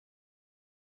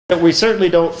We certainly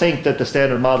don't think that the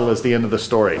standard model is the end of the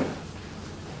story.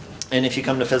 And if you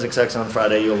come to Physics X on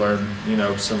Friday, you'll learn,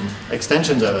 some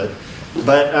extensions of it.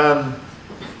 But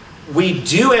we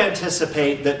do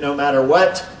anticipate that no matter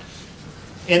what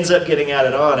ends up getting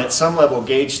added on, at some level,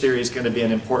 gauge theory is going to be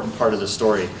an important part of the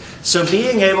story. So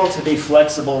being able to be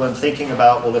flexible and thinking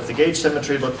about, well, if the gauge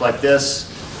symmetry looked like this,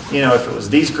 if it was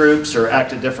these groups or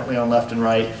acted differently on left and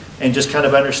right, and just kind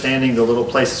of understanding the little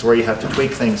places where you have to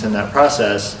tweak things in that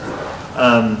process,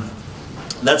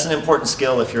 that's an important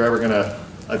skill if you're ever going to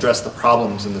address the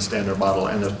problems in the standard model.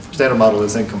 And the standard model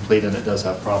is incomplete and it does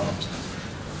have problems.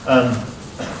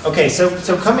 Okay,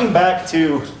 so coming back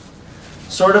to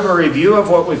sort of a review of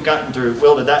what we've gotten through.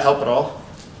 Will, did that help at all?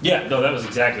 Yeah, no, that was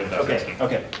exactly what I was asking.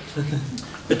 Okay.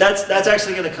 But that's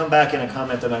actually going to come back in a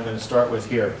comment that I'm going to start with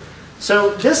here.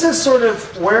 So this is sort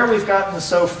of where we've gotten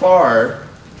so far,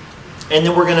 and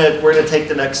then we're going to take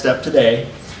the next step today.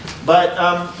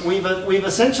 But we've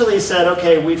essentially said,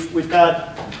 okay, we've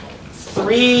got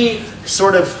three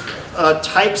sort of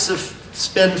types of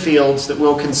spin fields that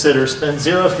we'll consider: spin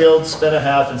 0 field, spin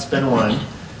 1/2, and spin 1.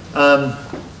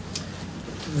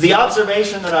 The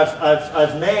observation that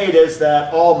I've made is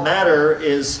that all matter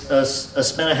is a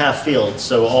spin 1/2 field.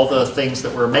 So all the things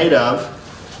that we're made of,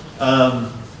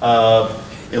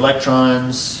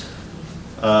 electrons,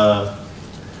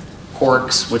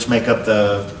 quarks, which make up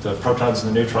the protons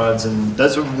and the neutrons, and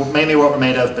those are mainly what we're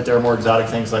made of, but there are more exotic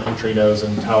things like neutrinos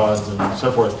and tauons and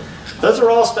so forth. Those are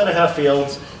all spin 1/2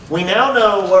 fields. We now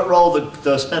know what role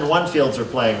the spin 1 fields are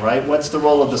playing, right? What's the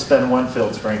role of the spin 1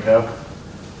 fields, Franco?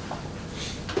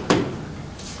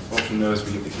 From those,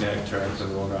 we get the kinetic terms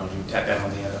and roll around. You tap that on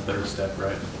the third step,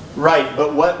 right? Right,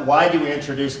 but why do we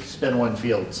introduce spin 1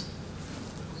 fields?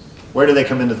 Where do they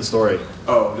come into the story?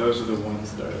 Oh, those are the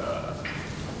ones that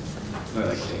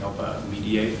they help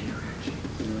mediate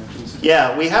interactions.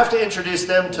 Yeah, we have to introduce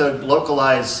them to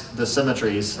localize the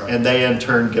symmetries, right, and they in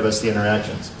turn give us the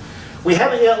interactions. We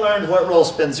haven't yet learned what role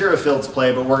spin 0 fields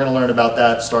play, but we're going to learn about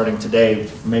that starting today,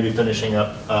 maybe finishing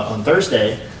up on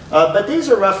Thursday. But these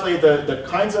are roughly the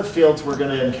kinds of fields we're going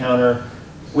to encounter.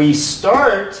 We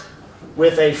start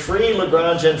with a free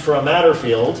Lagrangian for a matter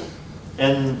field,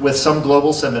 and with some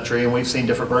global symmetry, and we've seen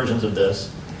different versions of this.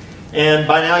 And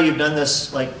by now you've done this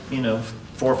 4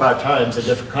 or 5 times in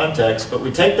different contexts, but we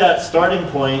take that starting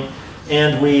point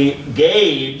and we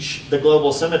gauge the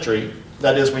global symmetry.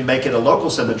 That is, we make it a local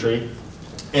symmetry.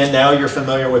 And now you're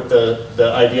familiar with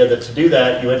the idea that to do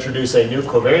that, you introduce a new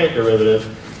covariant derivative.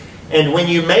 And when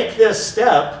you make this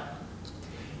step,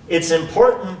 it's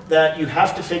important that you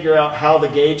have to figure out how the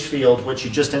gauge field, which you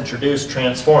just introduced,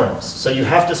 transforms. So you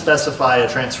have to specify a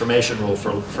transformation rule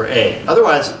for A.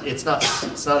 Otherwise, it's not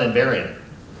invariant.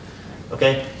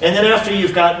 Okay? And then after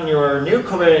you've gotten your new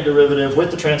covariant derivative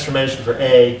with the transformation for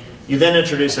A, you then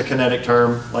introduce a kinetic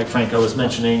term, like Franco was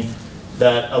mentioning,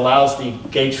 that allows the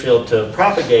gauge field to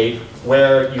propagate,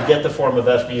 where you get the form of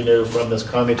f mu nu from this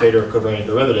commutator of covariant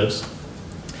derivatives.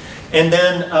 And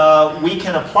then we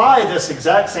can apply this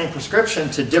exact same prescription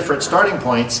to different starting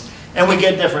points, and we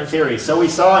get different theories. So we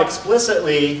saw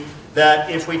explicitly that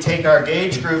if we take our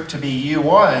gauge group to be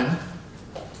U1,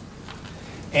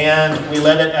 and we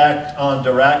let it act on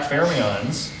Dirac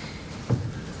fermions,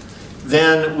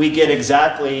 then we get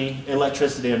exactly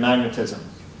electricity and magnetism.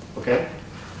 Okay?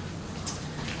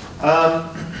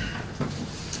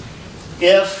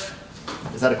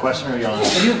 Is that a question or are you on? I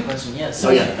do have a question, yeah. So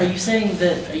are you saying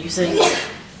that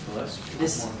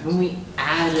this, when we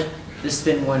add the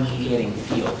spin 1 mediating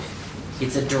field,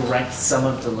 it's a direct sum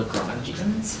of the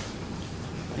Lagrangians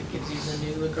that gives you the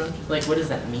new Lagrangian? Like, what does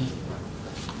that mean?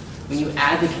 When you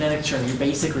add the kinetic term, you're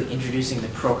basically introducing the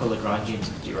proco-Lagrangians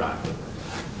of Dirac.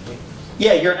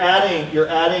 Yeah, you're adding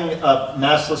a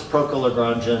massless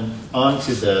proco-Lagrangian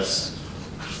onto this.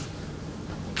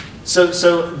 So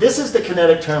this is the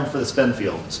kinetic term for the spinor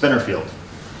field.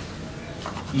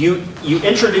 You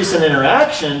introduce an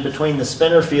interaction between the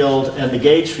spinor field and the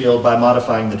gauge field by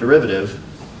modifying the derivative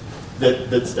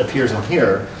that appears in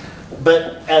here.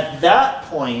 But at that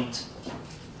point,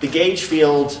 the gauge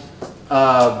field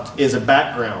is a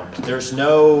background. There's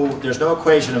no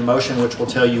equation of motion which will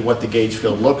tell you what the gauge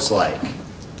field looks like.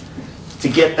 To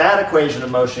get that equation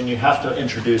of motion, you have to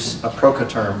introduce a proca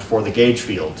term for the gauge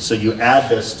field. So you add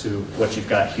this to what you've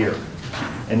got here.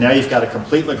 And now you've got a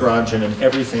complete Lagrangian, and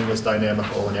everything is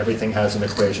dynamical, and everything has an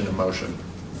equation of motion.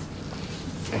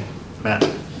 Okay, Matt.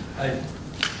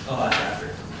 I'll ask after.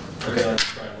 Okay. Let's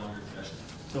try a longer discussion.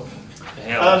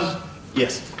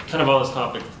 Yes. Kind of on this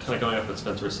topic, kind of going off what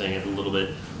Spencer was saying a little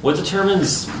bit. What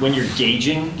determines, when you're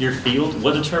gauging your field,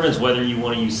 what determines whether you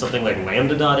want to use something like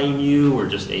lambda.amu or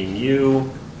just amu?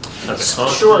 That's a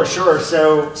constant. Sure, sure.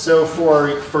 So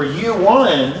for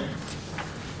U1,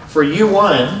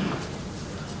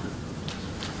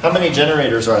 how many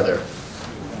generators are there?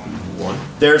 One.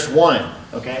 There's one,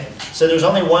 okay? So there's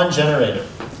only one generator.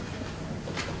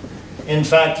 In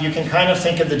fact, you can kind of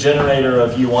think of the generator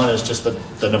of U1 as just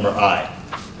the number I,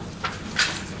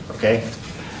 okay?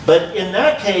 But in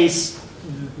that case,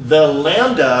 the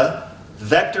lambda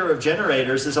vector of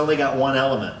generators has only got one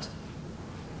element.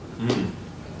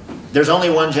 There's only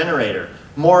one generator.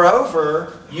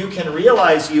 Moreover, you can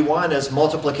realize U1 as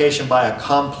multiplication by a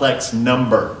complex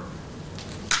number.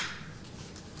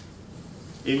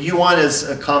 U1 is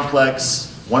a complex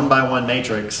 1-by-1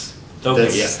 matrix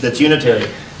that's unitary.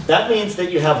 That means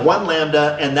that you have one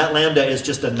lambda, and that lambda is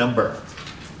just a number.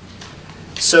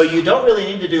 So you don't really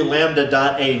need to do lambda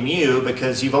dot a mu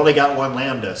because you've only got one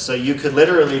lambda. So you could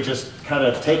literally just kind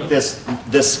of take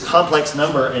this complex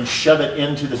number and shove it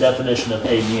into the definition of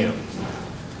a mu.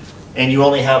 And you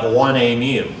only have one a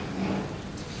mu.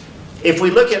 If we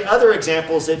look at other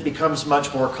examples, it becomes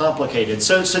much more complicated.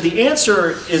 So the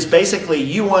answer is basically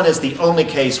U1 is the only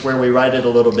case where we write it a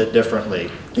little bit differently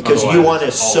because Otherwise, U1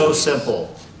 is so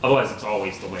simple. Otherwise, it's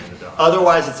always the lambda dot.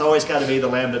 Otherwise, it's always got to be the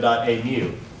lambda dot a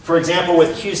mu. For example,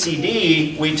 with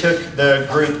QCD, we took the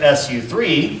group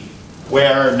SU3,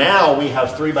 where now we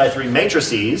have 3-by-3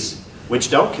 matrices, which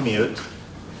don't commute.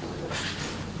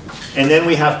 And then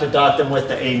we have to dot them with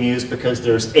the a mu's because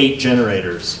there's 8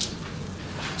 generators.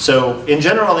 So in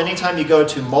general, anytime you go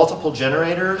to multiple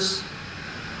generators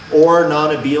or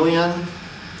non-abelian,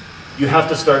 you have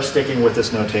to start sticking with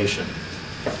this notation.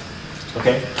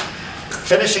 Okay?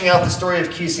 Finishing out the story of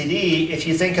QCD, if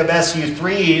you think of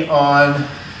SU3 on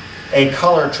a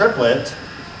color triplet,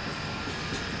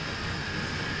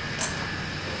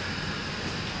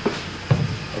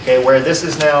 okay, where this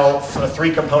is now a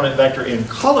 3-component vector in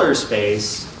color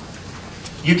space,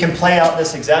 you can play out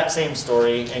this exact same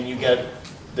story and you get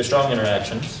the strong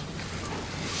interactions.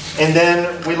 And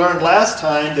then we learned last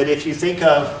time that if you think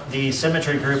of the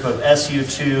symmetry group of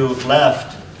SU2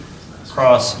 left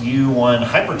cross U1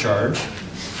 hypercharge,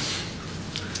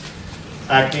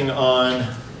 acting on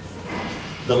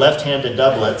the left-handed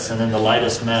doublets, and in the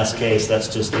lightest mass case, that's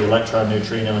just the electron,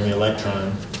 neutrino, and the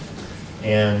electron,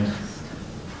 and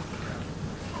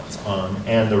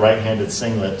the right-handed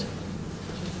singlet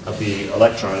of the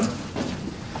electron.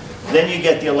 Then you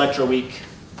get the electroweak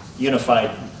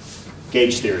unified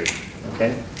gauge theory,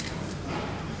 okay?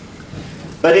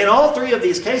 But in all 3 of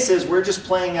these cases, we're just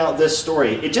playing out this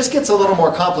story. It just gets a little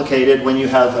more complicated when you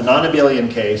have a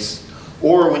non-abelian case,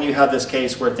 or when you have this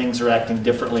case where things are acting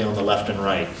differently on the left and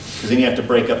right, because then you have to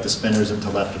break up the spinors into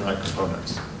left and right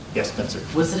components. Yes, Spencer?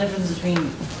 What's the difference between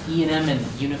E and M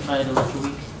and unified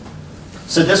electroweak?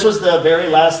 So this was the very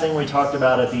last thing we talked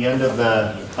about at the end of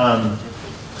the,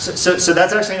 so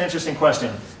that's actually an interesting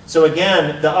question. So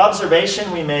again, the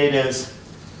observation we made is,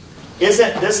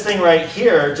 isn't this thing right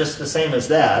here just the same as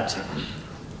that?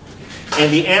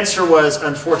 And the answer was,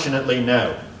 unfortunately,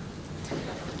 no.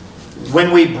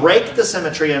 When we break the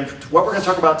symmetry, and what we're going to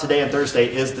talk about today and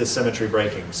Thursday is the symmetry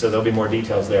breaking, so there'll be more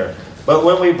details there. But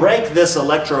when we break this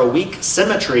electroweak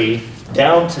symmetry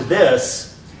down to this,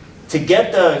 to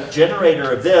get the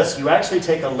generator of this, you actually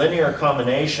take a linear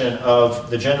combination of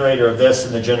the generator of this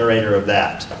and the generator of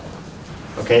that.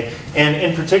 Okay? And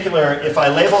in particular, if I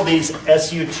label these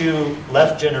SU2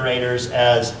 left generators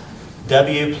as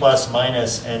W plus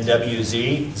minus and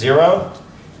WZ 0,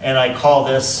 and I call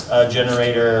this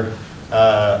generator,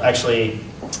 actually,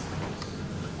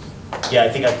 yeah, I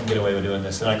think I can get away with doing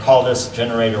this, and I call this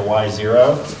generator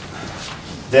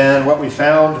Y0, then what we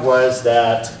found was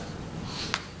that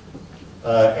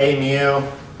A mu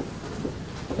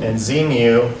and Z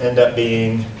mu end up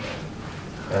being,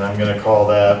 and I'm going to call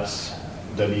that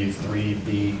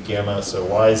W3B gamma, so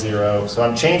Y0. So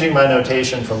I'm changing my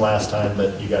notation from last time,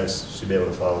 but you guys should be able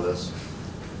to follow this.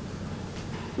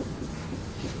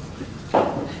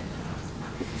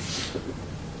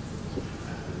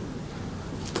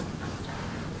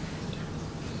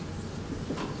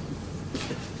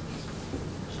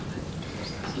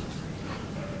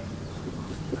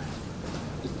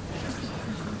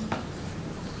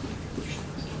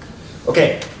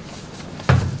 Okay,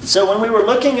 so when we were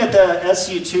looking at the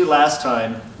SU2 last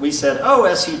time, we said, oh,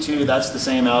 SU2, that's the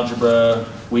same algebra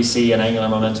we see in angular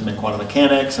momentum in quantum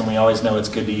mechanics, and we always know it's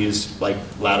good to use like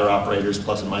ladder operators,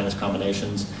 plus and minus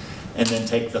combinations, and then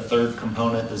take the third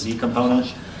component, the Z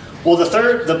component. Well,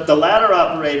 the ladder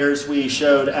operators we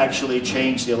showed actually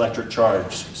changed the electric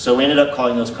charge. So we ended up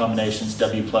calling those combinations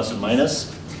W plus and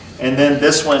minus. And then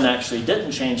this one actually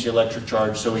didn't change the electric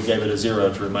charge, so we gave it a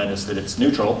 0 to remind us that it's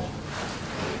neutral.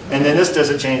 And then this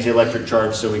doesn't change the electric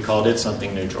charge, so we called it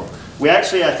something neutral. We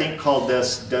actually, I think, called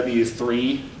this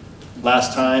W3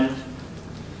 last time,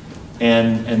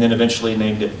 and then eventually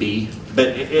named it B. But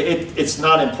it's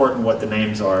not important what the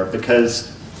names are,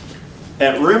 because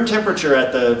at room temperature,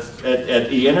 at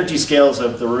the energy scales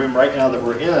of the room right now that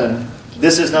we're in,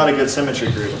 this is not a good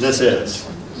symmetry group. This is.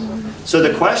 So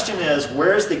the question is,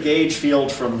 where's the gauge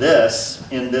field from this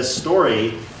in this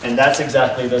story? And that's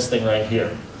exactly this thing right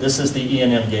here. This is the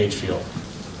E&M gauge field.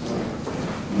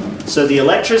 So the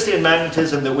electricity and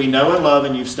magnetism that we know and love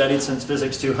and you've studied since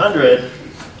Physics 200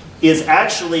 is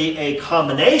actually a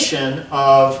combination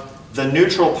of the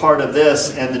neutral part of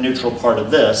this and the neutral part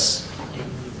of this.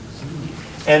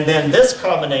 And then this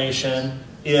combination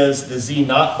is the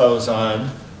Z0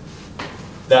 boson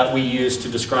that we use to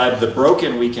describe the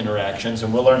broken weak interactions,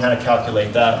 and we'll learn how to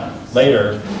calculate that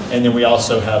later. And then we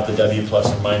also have the W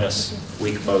plus and minus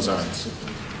weak bosons.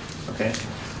 Okay?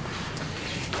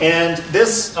 And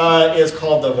this is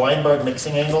called the Weinberg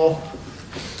mixing angle,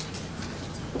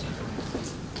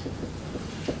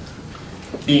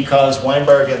 because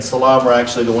Weinberg and Salam were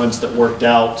actually the ones that worked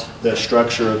out the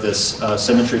structure of this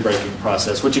symmetry breaking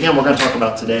process, which again we're going to talk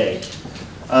about today.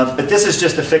 But this is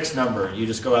just a fixed number. You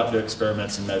just go out and do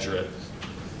experiments and measure it.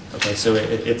 Okay, so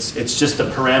it's just a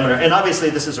parameter. And obviously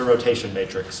this is a rotation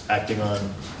matrix acting on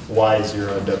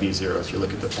Y0 and W0 if you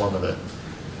look at the form of it.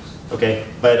 Okay,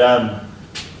 but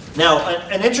now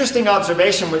an interesting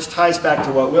observation which ties back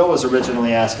to what Will was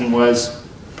originally asking was,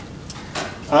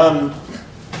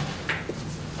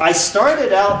 I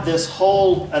started out this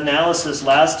whole analysis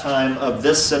last time of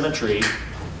this symmetry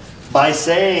by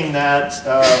saying that,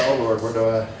 oh Lord, where do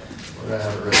I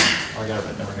have it written? Oh, I got it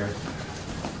written over here.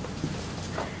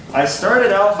 I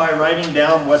started out by writing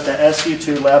down what the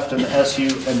SU2 left and the SU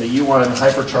and the U1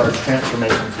 hypercharge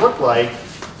transformations look like.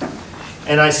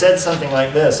 And I said something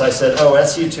like this. I said, oh,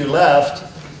 SU2 left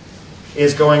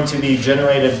is going to be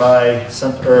generated by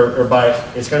some,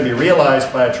 it's going to be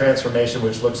realized by a transformation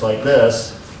which looks like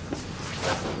this,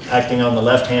 acting on the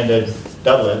left-handed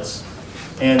doublets.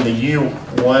 And the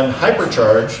U1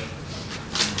 hypercharge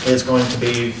is going to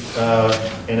be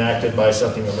enacted by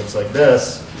something that looks like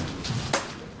this.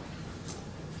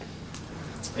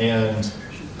 And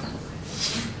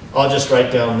I'll just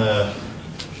write down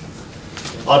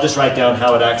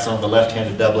how it acts on the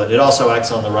left-handed doublet. It also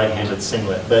acts on the right-handed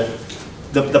singlet. But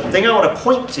the thing I want to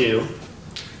point to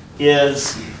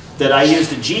is that I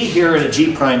used a G here and a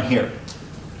G prime here.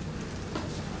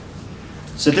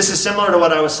 So this is similar to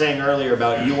what I was saying earlier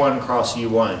about U1 cross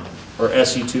U1, or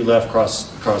SU2 left cross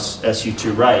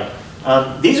SU2 right.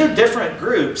 These are different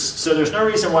groups, so there's no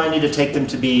reason why I need to take them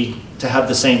to have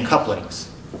the same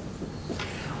couplings.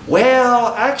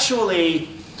 Well, actually,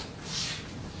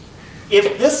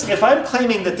 if I'm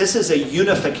claiming that this is a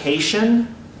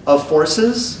unification of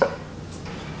forces,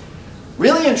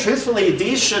 really and truthfully,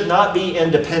 these should not be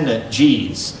independent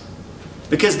G's.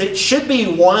 Because it should be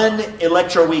one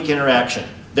electroweak interaction.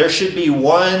 There should be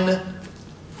one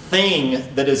thing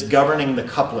that is governing the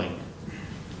coupling.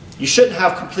 You shouldn't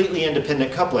have completely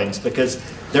independent couplings because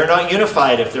they're not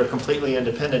unified if they're completely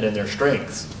independent in their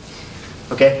strengths.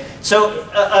 Okay, so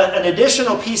an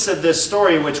additional piece of this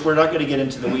story, which we're not going to get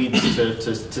into the weeds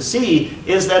to see,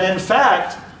 is that in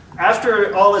fact,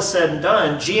 after all is said and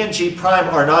done, G and G prime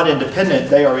are not independent.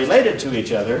 They are related to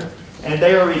each other, and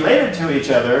they are related to each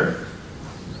other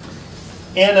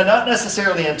in a not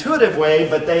necessarily intuitive way,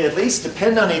 but they at least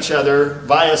depend on each other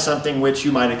via something which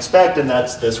you might expect, and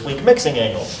that's this weak mixing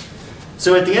angle.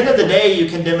 So at the end of the day, you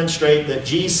can demonstrate that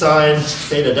G sine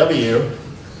theta W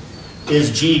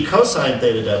is G cosine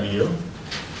theta W.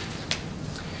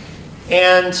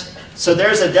 And so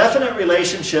there's a definite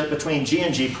relationship between G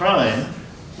and G prime.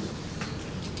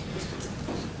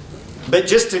 But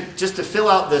just to fill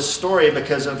out this story,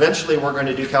 because eventually we're going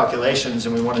to do calculations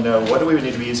and we want to know what do we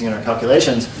need to be using in our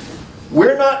calculations,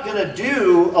 we're not going to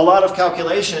do a lot of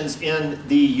calculations in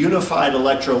the unified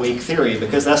electroweak theory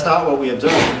because that's not what we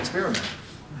observe in the experiment.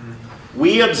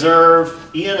 We observe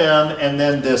E&M and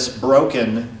then this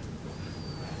broken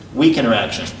weak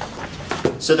interaction.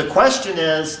 So the question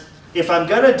is, if I'm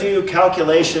going to do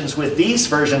calculations with these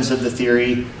versions of the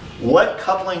theory, what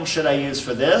coupling should I use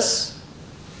for this?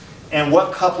 And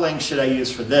what coupling should I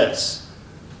use for this?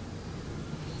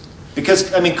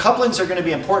 Because, I mean, couplings are going to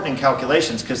be important in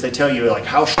calculations because they tell you, like,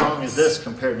 how strong is this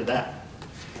compared to that?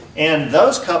 And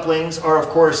those couplings are, of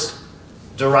course,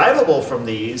 derivable from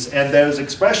these, and those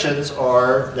expressions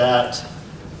are that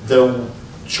the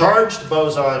charged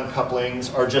boson couplings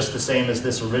are just the same as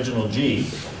this original G.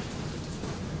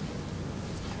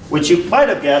 which you might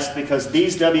have guessed because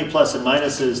these W plus and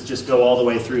minuses just go all the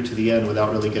way through to the end without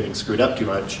really getting screwed up too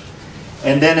much.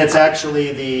 And then it's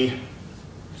actually the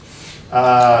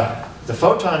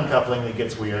photon coupling that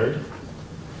gets weird.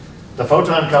 The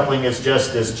photon coupling is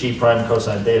just this G prime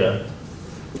cosine theta.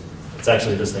 It's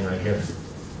actually this thing right here.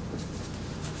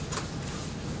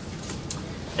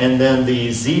 And then the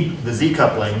Z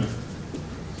coupling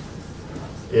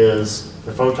is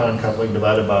the photon coupling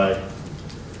divided by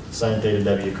sine theta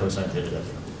W cosine theta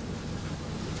W.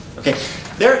 Okay,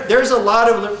 there's a lot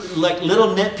of like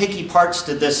little nitpicky parts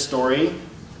to this story.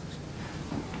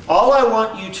 All I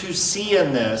want you to see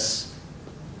in this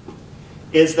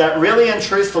is that really and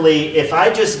truthfully, if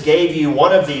I just gave you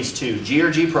one of these two, G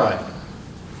or G prime,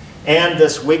 and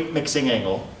this weak mixing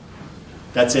angle,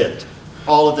 that's it.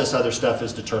 All of this other stuff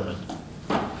is determined.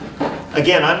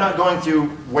 Again, I'm not going through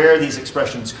where these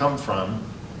expressions come from.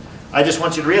 I just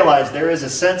want you to realize there is a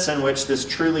sense in which this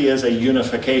truly is a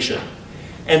unification.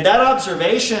 And that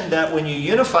observation that when you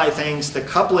unify things, the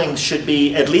couplings should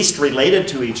be at least related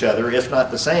to each other, if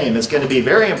not the same, is going to be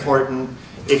very important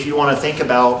if you want to think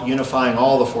about unifying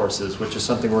all the forces, which is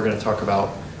something we're going to talk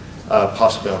about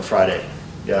possibly on Friday.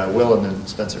 Yeah, Will and then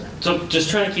Spencer. So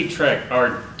just trying to keep track,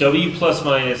 are W plus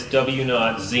minus, W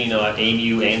naught, Z naught, A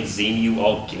mu, and Z mu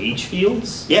all gauge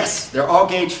fields? Yes, they're all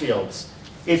gauge fields.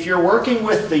 If you're working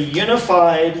with the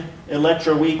unified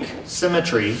electroweak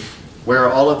symmetry,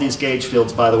 where all of these gauge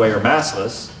fields, by the way, are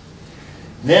massless,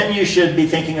 then you should be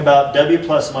thinking about W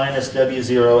plus minus,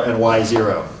 W0, and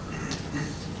Y0.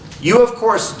 You, of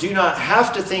course, do not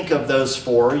have to think of those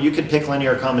four. You could pick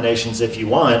linear combinations if you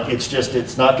want. It's just,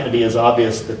 it's not going to be as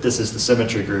obvious that this is the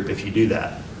symmetry group if you do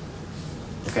that.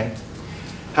 Okay?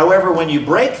 However, when you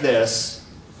break this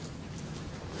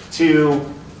to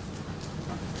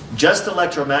just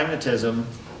electromagnetism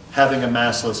having a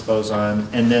massless boson,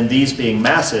 and then these being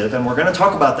massive, and we're going to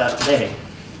talk about that today.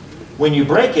 When you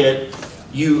break it,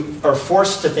 you are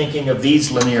forced to thinking of these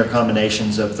linear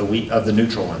combinations of the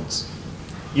neutral ones.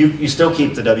 You still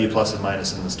keep the W plus and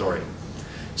minus in the story.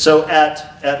 So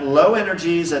at low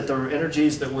energies, at the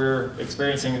energies that we're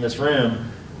experiencing in this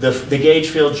room, the gauge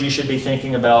fields you should be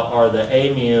thinking about are the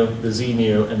A mu, the Z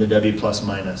mu, and the W plus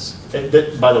minus.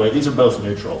 By the way, these are both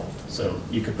neutral, so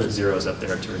you could put zeros up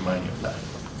there to remind you of that.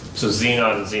 So Z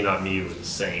naught and Z naught mu are the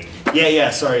same. Yeah,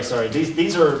 sorry.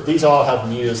 These all have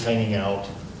mu's hanging out.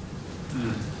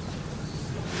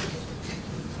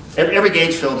 Every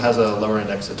gauge field has a lower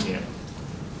index of mu.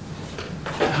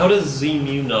 How does Z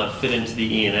mu not fit into the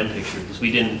E and M picture? Because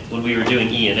we didn't, when we were doing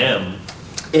E and M.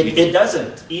 It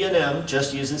doesn't. E and M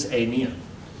just uses A mu.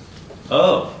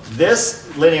 Oh.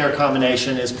 This linear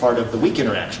combination is part of the weak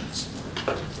interactions.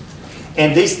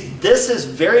 And this is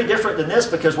very different than this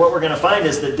because what we're going to find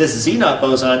is that this Z naught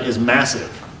boson is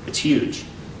massive. It's huge.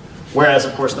 Whereas,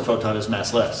 of course, the photon is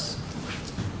massless.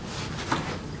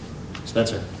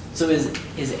 Spencer. So is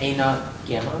A naught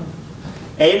gamma?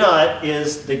 A naught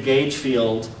is the gauge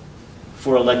field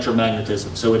for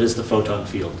electromagnetism, so it is the photon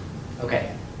field.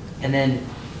 Okay. And then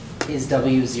is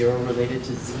W0 related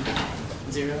to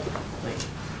Z0? Like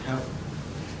how?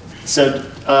 So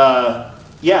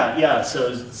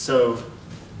so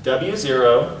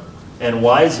W0 and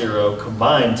Y0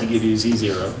 combine to give you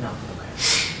Z0, No.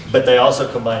 Okay. but they also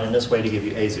combine in this way to give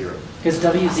you A0. Because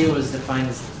W0 is defined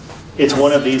as It's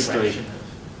one of Z these three. direction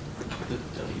of the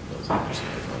W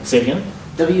boson. Say it again?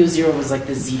 W0 was like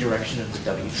the Z direction of the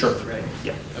W. Sure. Right?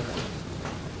 Yeah. Okay.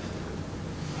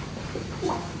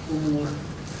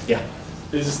 Yeah.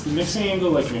 Is the mixing angle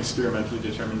like an experimentally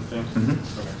determined thing?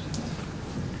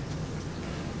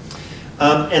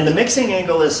 Okay. And the mixing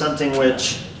angle is something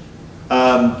which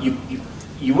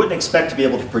you wouldn't expect to be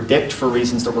able to predict for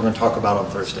reasons that we're going to talk about on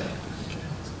Thursday.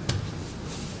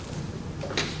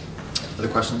 Other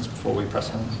questions before we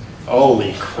press on?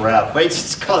 Holy crap. Wait,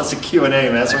 just call this a Q&A,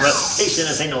 man. It's a recitation.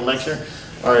 This ain't no lecture.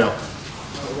 Ariel.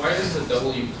 Why does the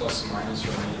W plus minus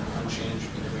remain unchanged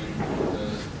between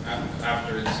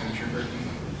after the symmetry breaking?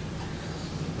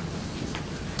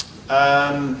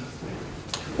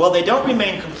 Well, they don't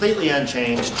remain completely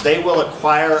unchanged. They will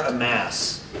acquire a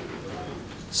mass.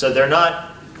 So they're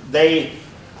not, but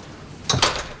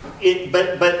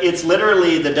it's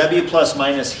literally the W plus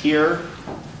minus here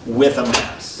with a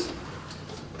mass.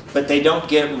 But they don't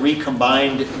get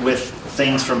recombined with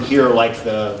things from here like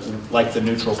the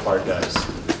neutral part does.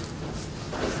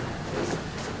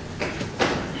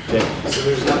 Okay. So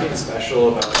there's nothing special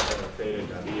about the theta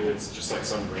W, it's just like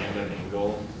some random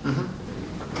angle.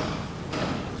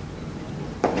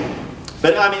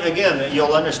 But I mean, again,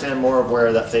 you'll understand more of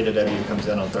where that theta W comes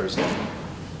in on Thursday.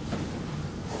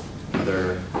 All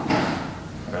right,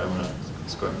 I'm going to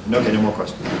Good. Okay, no more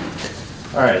questions.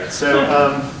 All right, so,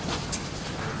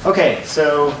 okay,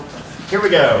 so here we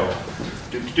go.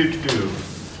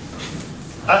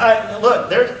 Look,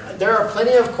 there are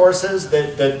plenty of courses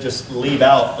that just leave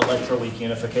out electroweak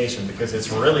unification because it's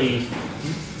really,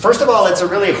 first of all, it's a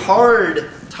really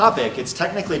hard topic. It's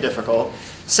technically difficult.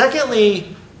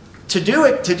 Secondly, to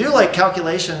do like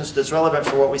calculations that's relevant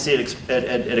for what we see at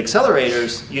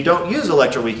accelerators, you don't use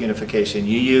electroweak unification.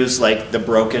 You use like the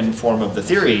broken form of the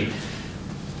theory.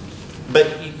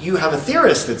 But you have a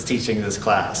theorist that's teaching this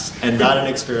class and not an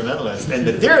experimentalist. And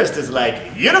the theorist is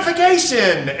like,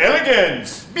 unification,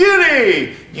 elegance,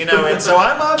 beauty, you know, and so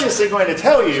I'm obviously going to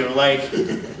tell you, like,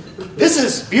 this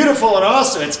is beautiful and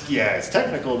awesome. It's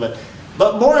technical,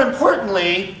 but more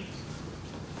importantly,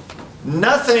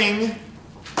 nothing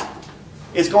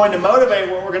is going to motivate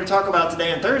what we're going to talk about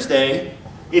today and Thursday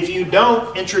if you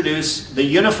don't introduce the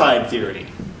unified theory.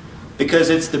 Because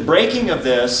it's the breaking of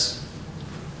this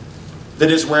that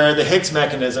is where the Higgs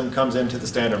mechanism comes into the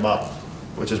standard model,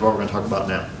 which is what we're going to talk about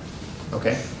now.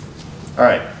 Okay? All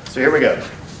right, so here we go.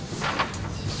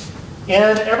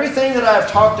 In everything that I've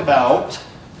talked about,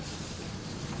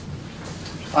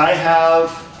 I have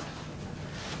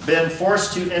been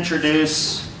forced to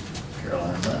introduce,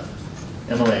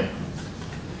 Emily,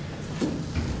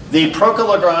 the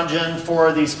Procol-Lagrangian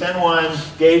for the spin 1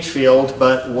 gauge field,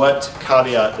 but what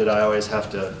caveat did I always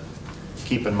have to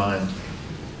keep in mind?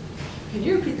 Can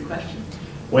you repeat the question?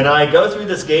 When I go through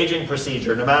this gauging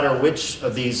procedure, no matter which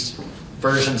of these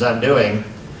versions I'm doing,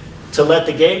 to let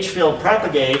the gauge field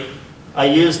propagate, I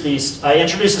introduce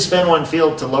the spin 1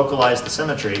 field to localize the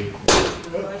symmetry. You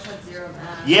always had zero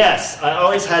mass. Yes, I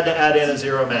always had to add in a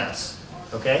zero mass.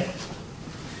 Okay?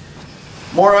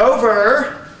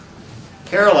 Moreover,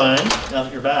 Caroline, now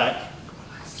that you're back,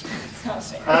 It's not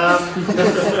fair.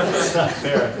 it's not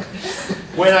fair.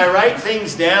 When I write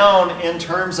things down in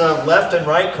terms of left and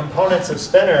right components of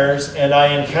spinors, and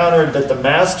I encountered that the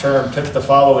mass term took the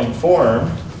following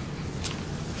form,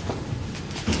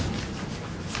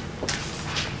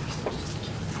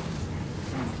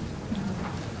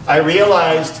 I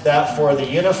realized that for the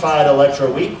unified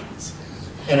electroweak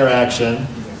interaction,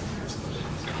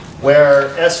 where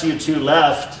SU2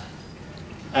 left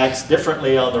acts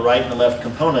differently on the right and the left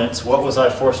components, what was I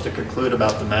forced to conclude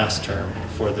about the mass term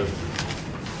for the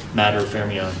matter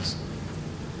fermions?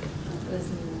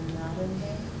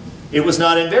 It was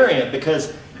not invariant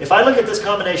because if I look at this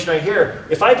combination right here,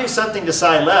 if I do something to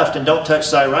psi left and don't touch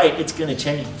psi right, it's going to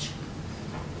change.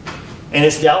 And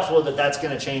it's doubtful that that's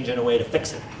going to change in a way to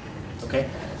fix it. Okay?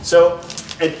 So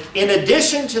in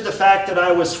addition to the fact that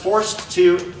I was forced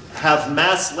to have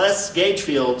massless gauge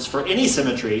fields for any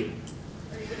symmetry,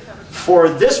 for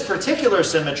this particular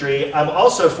symmetry, I'm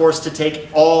also forced to take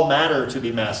all matter to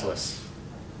be massless.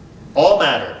 All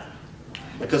matter.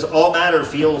 Because all matter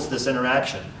feels this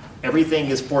interaction. Everything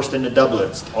is forced into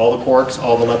doublets. All the quarks,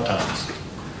 all the leptons.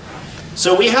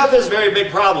 So we have this very big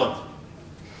problem.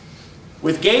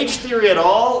 With gauge theory at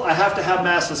all, I have to have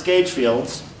massless gauge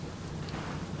fields.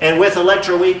 And with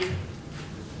electroweak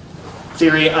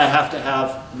theory, I have to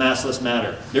have massless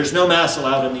matter. There's no mass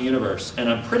allowed in the universe. And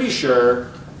I'm pretty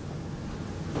sure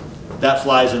that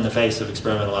flies in the face of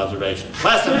experimental observation.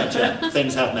 Last time I checked,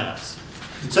 things have mass.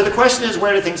 So the question is,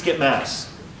 where do things get mass?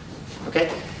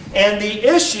 Okay? And the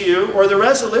issue, or the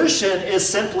resolution, is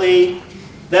simply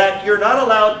that you're not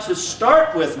allowed to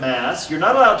start with mass. You're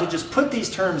not allowed to just put these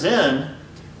terms in,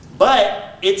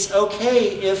 but it's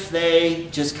okay if they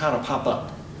just kind of pop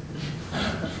up.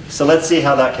 So let's see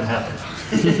how that can happen.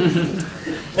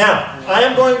 Now, I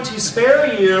am going to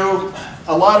spare you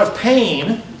a lot of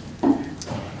pain.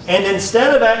 And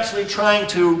instead of actually trying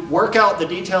to work out the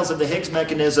details of the Higgs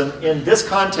mechanism in this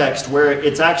context where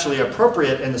it's actually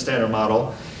appropriate in the standard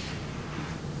model,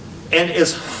 and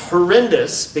is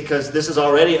horrendous because this is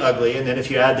already ugly, and then if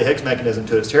you add the Higgs mechanism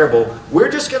to it, it's terrible,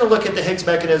 we're just going to look at the Higgs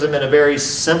mechanism in a very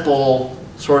simple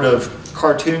sort of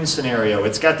cartoon scenario.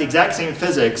 It's got the exact same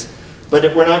physics, but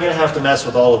we're not going to have to mess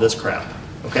with all of this crap.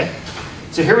 Okay?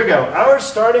 So here we go. Our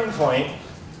starting point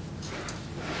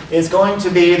is going to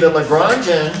be the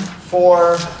Lagrangian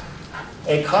for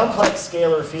a complex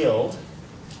scalar field.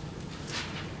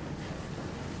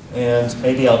 And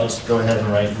maybe I'll just go ahead and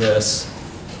write this,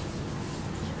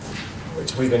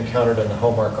 which we've encountered in the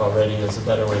homework already is a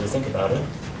better way to think about it.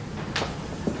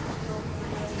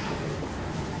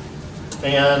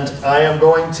 And I am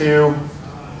going to,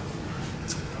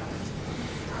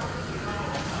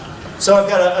 so I've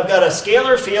got a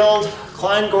scalar field,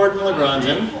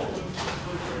 Klein-Gordon-Lagrangian.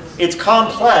 It's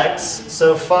complex,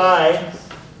 so phi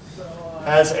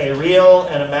has a real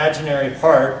and imaginary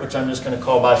part, which I'm just going to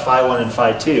call by phi 1 and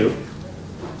phi 2.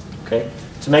 Okay?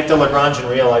 To make the Lagrangian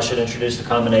real, I should introduce the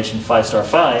combination phi star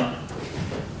phi.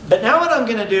 But now what I'm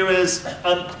going to do is,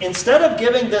 instead of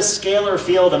giving this scalar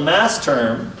field a mass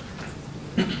term,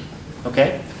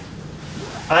 okay,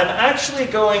 I'm actually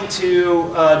going to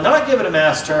not give it a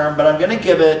mass term, but I'm going to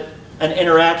give it an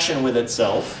interaction with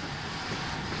itself.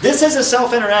 This is a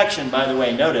self-interaction, by the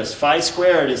way. Notice, phi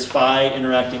squared is phi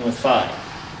interacting with phi.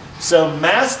 So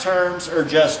mass terms are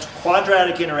just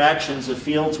quadratic interactions of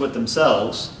fields with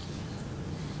themselves.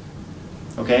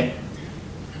 Okay?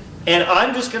 And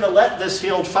I'm just going to let this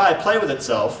field phi play with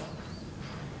itself.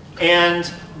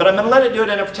 But I'm going to let it do it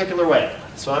in a particular way.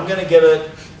 So I'm going to give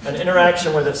it an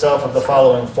interaction with itself of the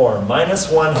following form. Minus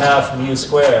 1/2 mu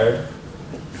squared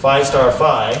phi star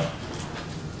phi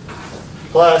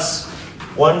plus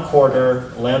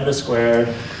 1/4 lambda squared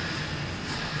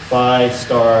phi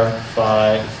star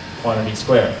phi quantity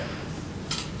squared.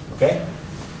 Okay?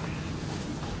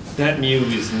 That mu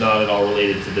is not at all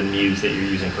related to the mu's that you're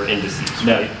using for indices.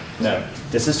 No, no.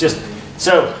 This is just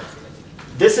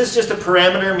a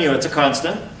parameter mu. It's a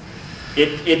constant.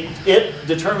 It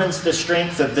determines the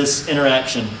strength of this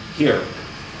interaction here,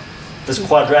 this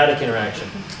quadratic interaction.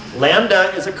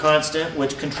 Lambda is a constant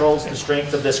which controls the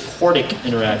strength of this quartic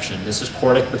interaction. This is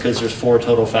quartic because there's 4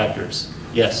 total factors.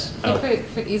 Yes? Oh.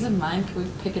 For ease of mind, can we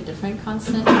pick a different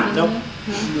constant? Nope. No?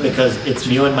 Because it's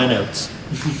mu in my notes.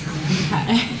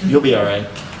 You'll be all right.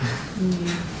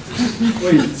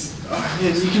 Wait,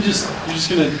 yeah, you're just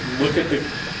gonna look at the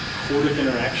quartic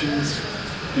interactions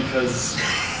because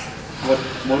what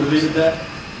motivated that?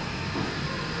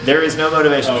 There is no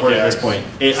motivation for it at Okay. this point.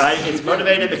 It's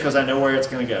motivated because I know where it's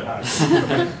going to go.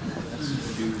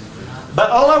 But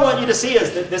all I want you to see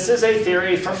is that this is a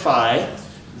theory for phi,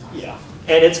 Yeah.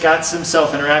 and it's got some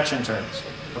self-interaction terms.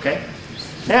 Okay?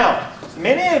 Now,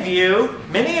 many of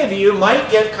you might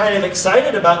get kind of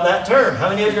excited about that term. How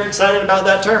many of you are excited about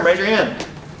that term? Raise your hand.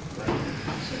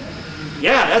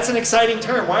 Yeah, that's an exciting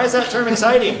term. Why is that term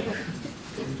exciting?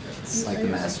 It's like the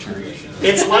mass term.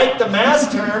 It's like the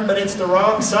mass term, but it's the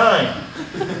wrong sign.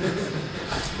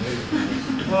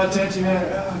 Oh, it's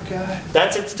antimatter. Oh, God.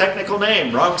 That's its technical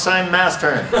name, wrong sign mass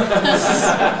term.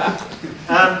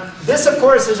 This, of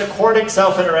course, is a quartic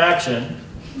self-interaction,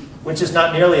 which is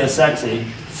not nearly as sexy.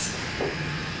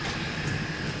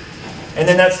 And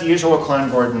then that's the usual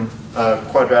Klein-Gordon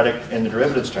quadratic in the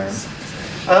derivatives term.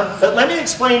 But let me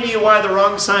explain to you why the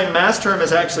wrong sign mass term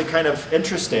is actually kind of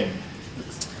interesting.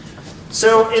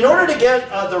 So in order to get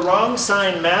the wrong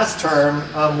sign mass term,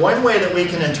 one way that we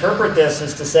can interpret this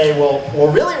is to say, well,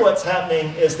 really what's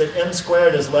happening is that m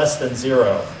squared is less than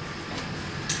 0.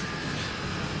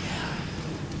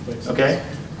 Okay?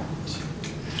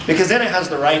 Because then it has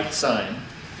the right sign.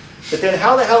 But then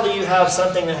how the hell do you have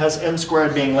something that has m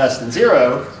squared being less than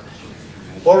 0?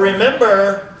 Well,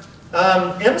 remember,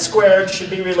 m squared should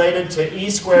be related to e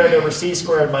squared over c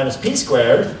squared minus p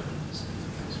squared.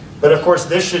 But of course,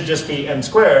 this should just be m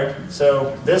squared.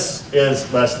 So this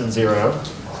is less than 0.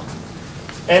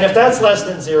 And if that's less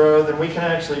than 0, then we can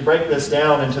actually break this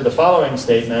down into the following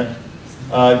statement.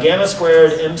 Gamma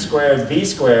squared m squared v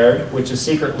squared, which is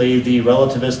secretly the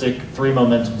relativistic 3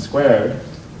 momentum squared,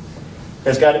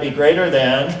 has got to be greater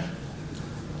than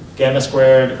gamma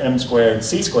squared m squared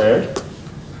c squared,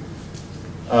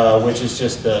 which is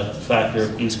just the factor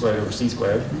of e squared over c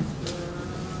squared.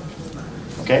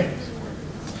 Okay?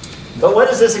 But what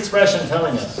is this expression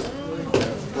telling us?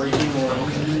 We're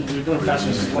going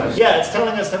faster than light. Yeah, it's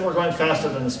telling us that we're going faster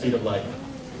than the speed of light.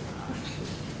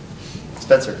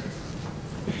 Spencer.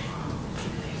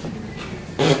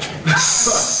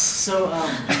 So,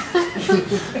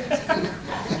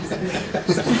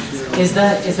 is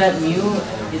that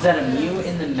a mu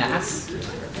in the mass?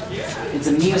 It's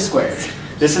a mu squared.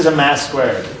 This is a mass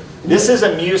squared. This is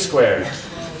a mu squared.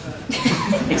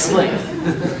 Explain.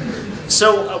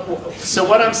 So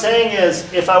what I'm saying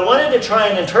is, if I wanted to try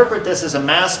and interpret this as a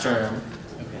mass term,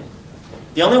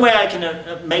 the only way I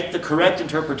can make the correct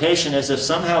interpretation is if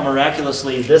somehow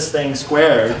miraculously this thing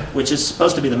squared, which is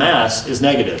supposed to be the mass, is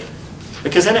negative.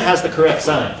 Because then it has the correct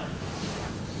sign.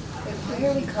 Why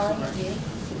are we calling it mu?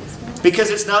 Because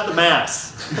it's not the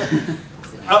mass.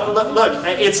 Look,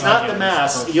 it's not the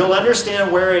mass. You'll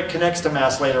understand where it connects to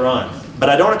mass later on. But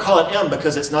I don't want to call it m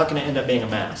because it's not going to end up being a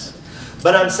mass.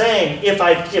 But I'm saying, if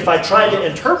I try to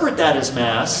interpret that as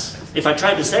mass, if I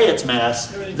tried to say it's mass,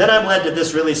 then I'm led to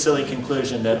this really silly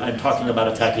conclusion that I'm talking about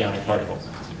a tachyonic particle.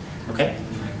 Okay?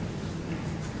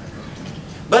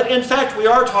 But in fact, we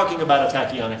are talking about a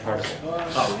tachyonic particle.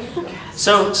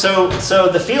 So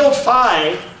the field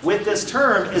phi with this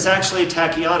term is actually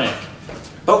tachyonic.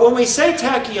 But when we say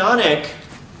tachyonic,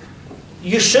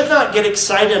 you should not get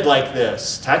excited like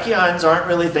this. Tachyons aren't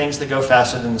really things that go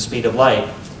faster than the speed of light.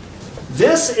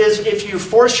 This is if you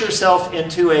force yourself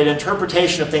into an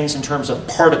interpretation of things in terms of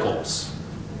particles,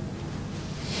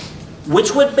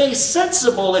 which would be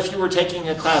sensible if you were taking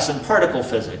a class in particle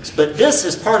physics. But this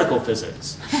is particle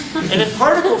physics. And in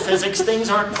particle physics, things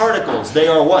aren't particles. They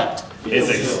are what?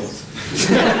 Physics.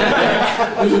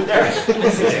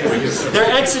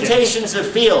 They're excitations of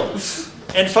fields.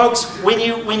 And folks, when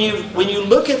you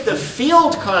look at the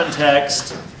field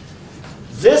context,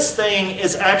 this thing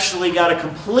is actually got a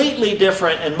completely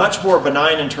different and much more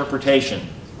benign interpretation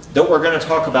that we're going to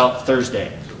talk about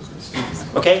Thursday.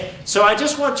 Okay? So I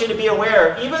just want you to be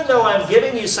aware, even though I'm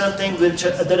giving you something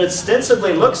that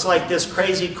ostensibly looks like this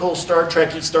crazy, cool Star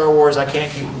Trek-y Star Wars, I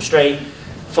can't keep them straight,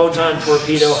 photon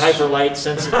torpedo, hyperlight,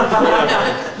 sensitive,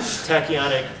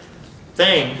 tachyonic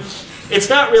thing, it's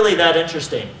not really that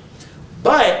interesting.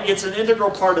 But it's an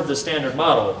integral part of the standard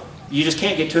model. You just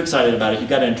can't get too excited about it. You've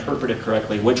got to interpret it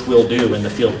correctly, which we'll do in the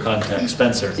field context.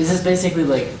 Spencer. Is this basically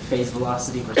like phase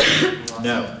velocity versus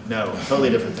velocity? No. Totally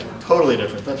different thing. Totally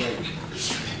different thing.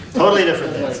 Totally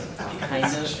different things. Like, kind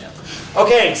of?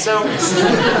 Okay, so...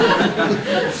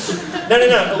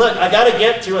 No. Look, I got to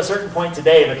get to a certain point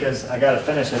today because I got to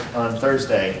finish it on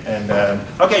Thursday. And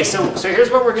okay, so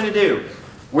here's what we're going to do.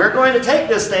 We're going to take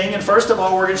this thing, and first of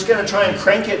all, we're just going to try and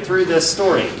crank it through this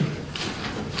story.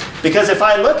 Because if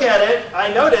I look at it,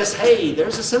 I notice, hey,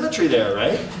 there's a symmetry there,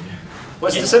 right?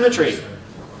 What's the symmetry?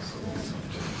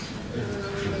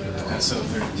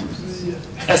 SO32.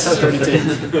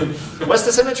 SO32. What's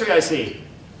the symmetry I see?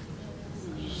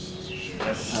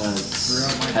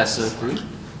 SO3?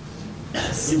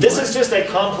 This is just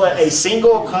a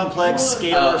single complex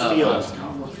scalar field.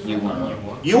 U1.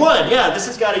 U1, yeah, this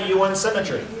has got a U1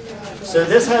 symmetry. So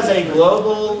this has a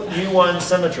global U1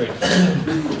 symmetry.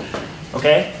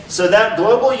 Okay, so that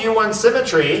global U1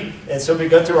 symmetry, and so we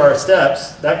go through our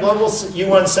steps, that global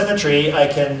U1 symmetry I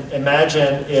can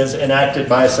imagine is enacted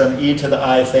by some e to the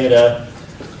I theta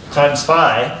times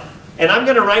phi. And I'm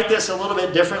going to write this a little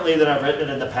bit differently than I've written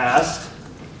it in the past.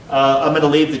 I'm going to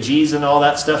leave the g's and all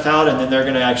that stuff out, and then they're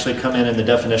going to actually come in the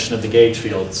definition of the gauge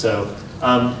field. So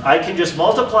I can just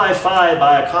multiply phi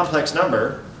by a complex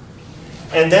number,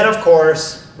 and then of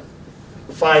course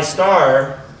phi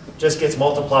star just gets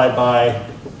multiplied by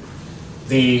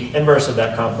the inverse of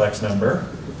that complex number.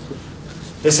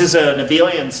 This is an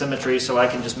abelian symmetry, so I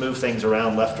can just move things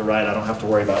around left to right. I don't have to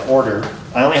worry about order.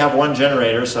 I only have one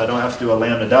generator, so I don't have to do a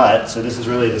lambda dot, so this is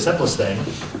really the simplest thing.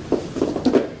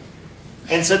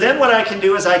 And so then what I can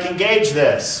do is I can gauge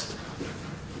this.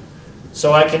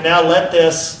 So I can now let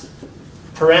this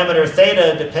parameter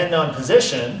theta depend on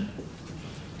position.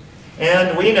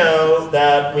 And we know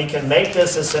that we can make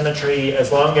this a symmetry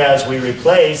as long as we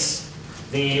replace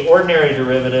the ordinary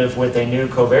derivative with a new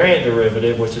covariant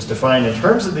derivative, which is defined in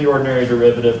terms of the ordinary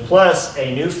derivative, plus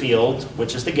a new field,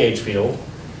 which is the gauge field.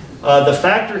 The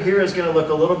factor here is going to look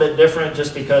a little bit different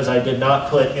just because I did not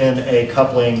put in a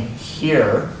coupling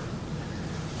here.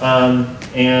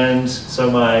 And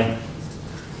so my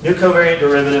new covariant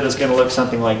derivative is going to look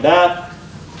something like that.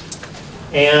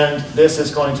 And this is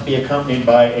going to be accompanied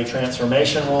by a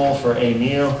transformation rule for a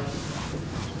mu,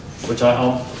 which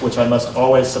I must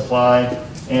always supply.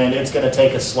 And it's going to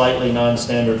take a slightly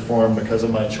non-standard form because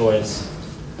of my choice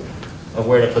of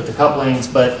where to put the couplings.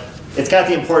 But it's got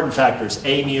the important factors,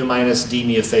 a mu minus d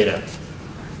mu theta.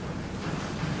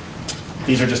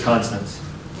 These are just constants.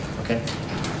 Okay?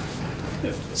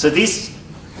 So these,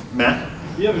 Matt?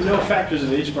 You have no factors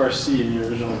of h bar c in your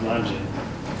original Lagrangian.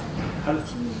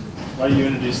 Why do you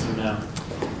introduce them now?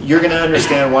 You're going to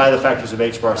understand why the factors of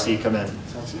h bar c come in.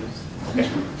 Sounds good. Okay.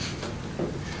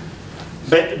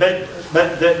 But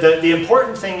the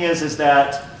important thing is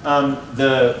that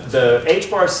the h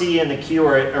bar c and the q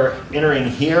are entering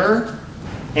here,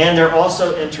 and they're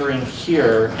also entering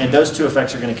here, and those two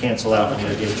effects are going to cancel out when you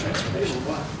do a gauge transformation.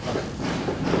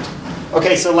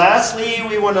 Okay, so lastly,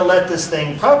 we want to let this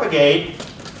thing propagate.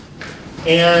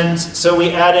 And so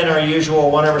we add in our usual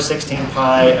 1 over 16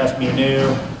 pi f mu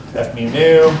nu,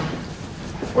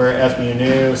 where f mu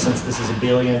nu, since this is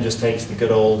abelian, just takes the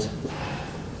good old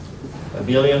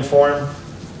abelian form.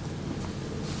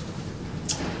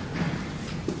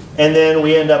 And then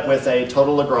we end up with a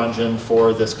total Lagrangian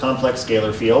for this complex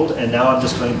scalar field. And now I'm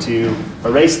just going to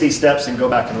erase these steps and go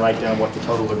back and write down what the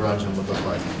total Lagrangian would look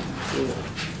like.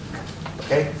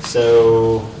 Okay,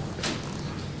 so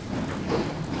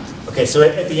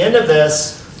at the end of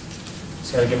this,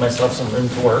 Just got to give myself some room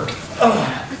to work.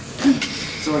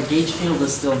 So our gauge field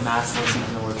is still massless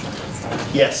even though we're trying to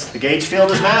study. Yes, the gauge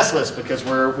field is massless because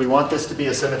we want this to be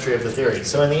a symmetry of the theory.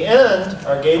 So in the end,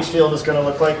 our gauge field is going to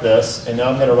look like this, and now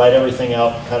I'm going to write everything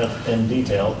out kind of in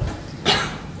detail.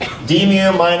 D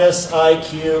mu minus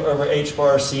IQ over H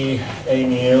bar C A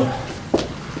mu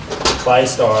phi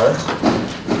star.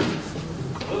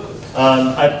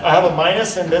 I have a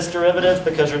minus in this derivative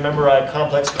because remember I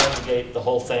complex conjugate the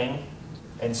whole thing,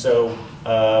 and so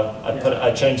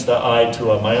I changed the I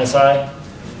to a minus I,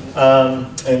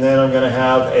 and then I'm going to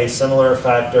have a similar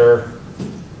factor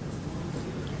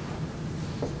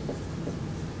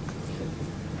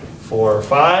for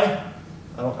phi.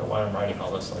 I don't know why I'm writing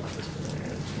all this like this.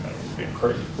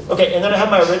 Okay, and then I have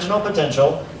my original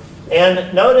potential,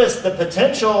 and notice the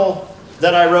potential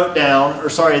that I wrote down, or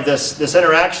sorry, this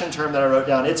interaction term that I wrote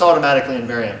down, it's automatically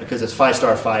invariant because it's phi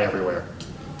star phi everywhere.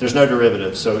 There's no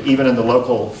derivative, so even in the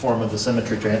local form of the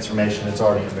symmetry transformation, it's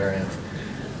already invariant.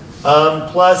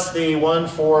 Plus the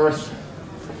 1/4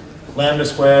 lambda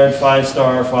squared phi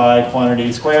star phi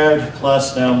quantity squared,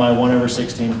 plus now my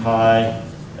 1/16 pi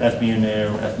f mu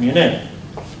nu.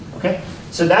 Okay,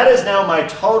 so that is now my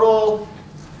total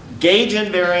gauge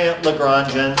invariant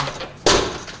Lagrangian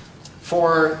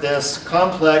for this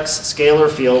complex scalar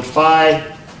field phi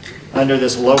under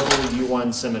this local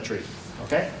U1 symmetry.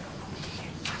 Okay?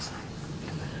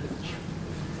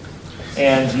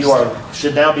 And you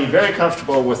should now be very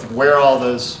comfortable with where all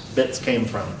those bits came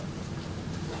from.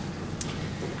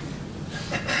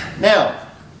 Now,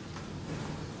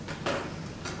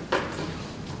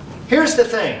 here's the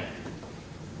thing.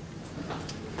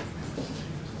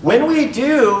 When we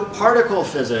do particle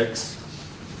physics,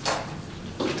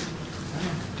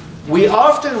 we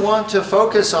often want to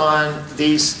focus on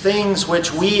these things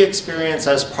which we experience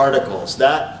as particles.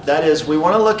 That is, we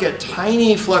want to look at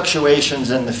tiny fluctuations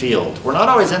in the field. We're not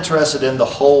always interested in the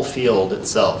whole field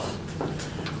itself.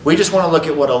 We just want to look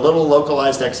at what a little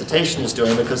localized excitation is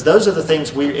doing because those are the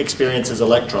things we experience as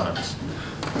electrons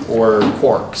or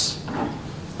quarks.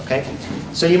 Okay?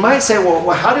 So you might say, well,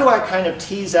 how do I kind of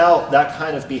tease out that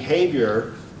kind of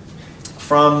behavior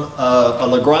from a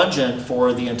Lagrangian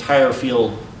for the entire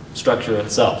field structure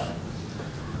itself?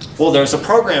 Well, there's a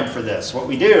program for this. What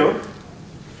we do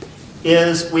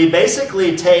is we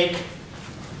basically take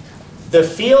the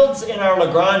fields in our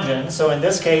Lagrangian. So in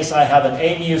this case, I have an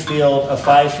A mu field, a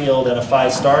phi field, and a phi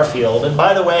star field. And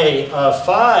by the way,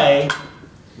 phi,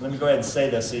 let me go ahead and say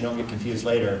this so you don't get confused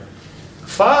later.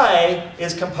 Phi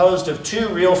is composed of two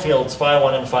real fields, phi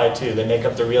 1 and phi 2. They make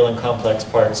up the real and complex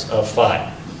parts of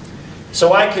phi.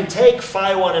 So I could take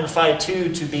phi 1 and phi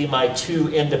 2 to be my two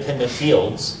independent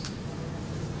fields.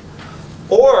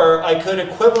 Or I could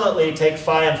equivalently take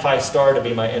phi and phi star to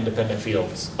be my independent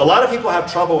fields. A lot of people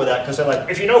have trouble with that because they're like,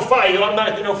 if you know phi, you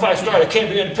automatically know phi star. They can't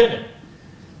be independent.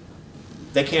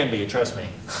 They can be, trust me.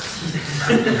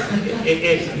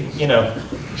 You know.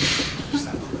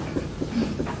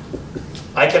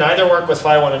 I can either work with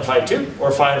phi 1 and phi 2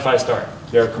 or phi and phi star.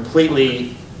 They're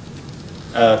completely,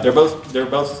 they're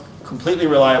both completely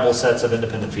reliable sets of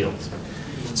independent fields.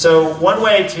 So one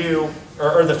way to,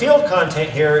 or the field content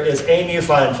here is A mu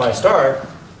phi and phi star.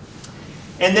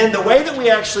 And then the way that we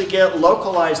actually get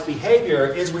localized behavior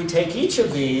is we take each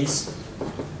of these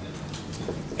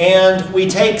and we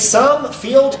take some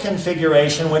field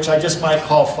configuration, which I just might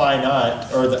call phi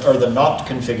naught, or the naught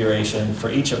configuration for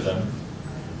each of them.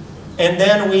 And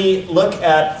then we look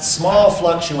at small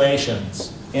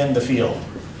fluctuations in the field.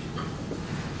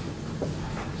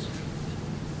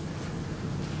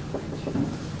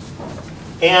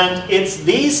 And it's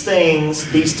these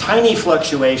things, these tiny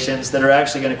fluctuations, that are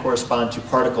actually going to correspond to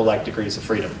particle-like degrees of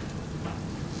freedom.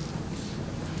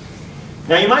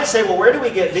 Now you might say, well, where do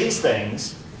we get these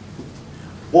things?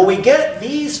 Well, we get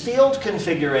these field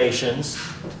configurations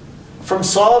from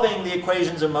solving the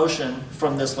equations of motion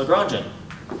from this Lagrangian,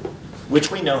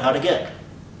 which we know how to get.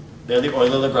 They're the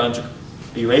Euler Lagrangian.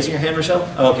 Are you raising your hand, Rochelle?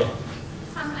 Oh, okay.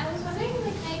 I was wondering,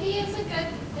 like, maybe it's a good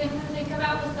thing to think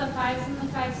about with the phi's and the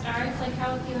phi stars, like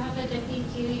how if you have a diffy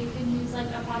q, you can use like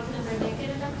a positive or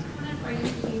negative exponent, or you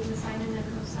can use a sine and a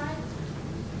cosine.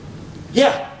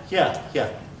 Yeah.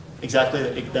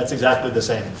 Exactly. That's exactly the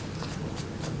same.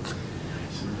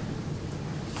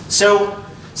 So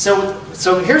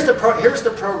here's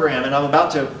the program, and I'm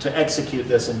about to execute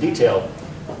this in detail.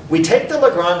 We take the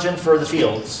Lagrangian for the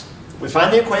fields. We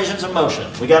find the equations of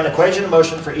motion. We got an equation of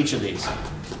motion for each of these.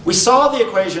 We solve the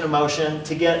equation of motion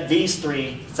to get these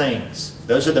three things.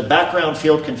 Those are the background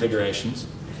field configurations.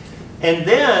 And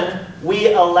then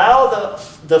we allow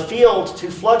the field to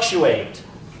fluctuate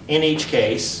in each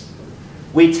case.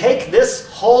 We take this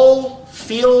whole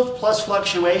field plus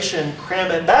fluctuation,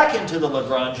 cram it back into the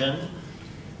Lagrangian,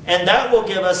 and that will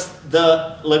give us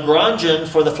the Lagrangian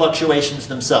for the fluctuations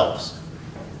themselves.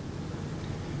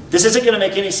 This isn't going to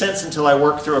make any sense until I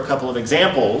work through a couple of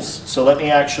examples, so let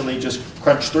me actually just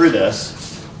crunch through this.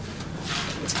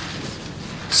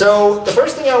 So the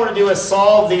first thing I want to do is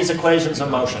solve these equations of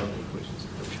motion.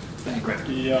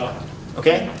 Yeah.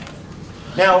 Okay?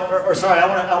 Now, sorry,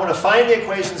 I want to find the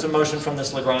equations of motion from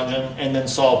this Lagrangian and then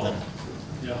solve them.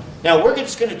 Yeah. Now we're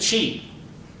just going to cheat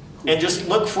and just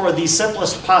look for the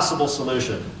simplest possible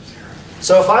solution.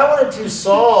 So if I wanted to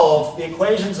solve the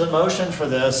equations of motion for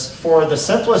this for the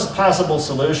simplest possible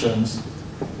solutions,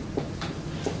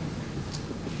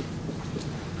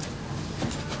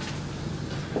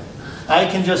 I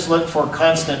can just look for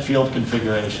constant field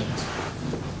configurations.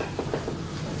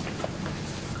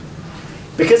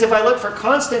 Because if I look for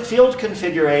constant field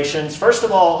configurations, first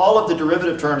of all of the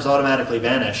derivative terms automatically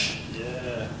vanish.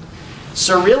 Yeah.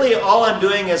 So really all I'm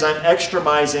doing is I'm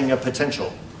extremizing a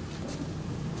potential.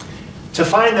 To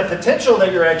find the potential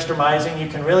that you're extremizing, you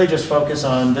can really just focus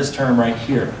on this term right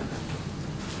here.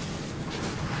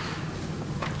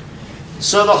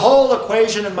 So the whole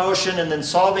equation of motion and then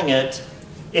solving it,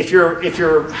 if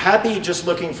you're happy just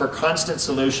looking for constant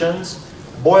solutions,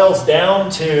 boils down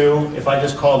to, if I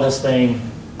just call this thing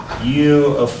u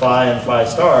of phi and phi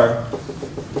star,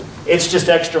 it's just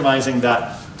extremizing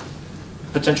that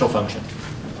potential function.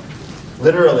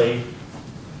 Literally,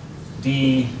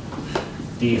 d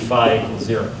phi equals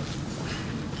 0.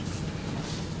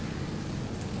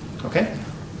 Okay?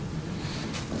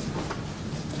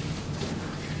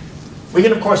 We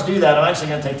can, of course, do that. I'm actually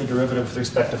going to take the derivative with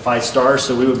respect to phi star,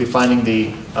 so we would be finding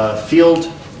the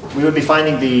field, we would be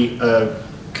finding the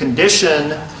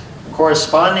condition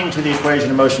corresponding to the equation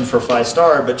of motion for phi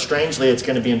star, but strangely it's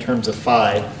going to be in terms of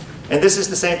phi. And this is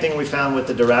the same thing we found with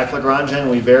the Dirac Lagrangian.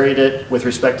 We varied it with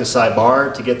respect to psi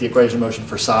bar to get the equation of motion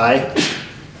for psi,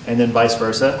 and then vice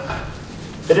versa.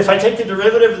 But if I take the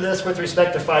derivative of this with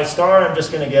respect to phi star, I'm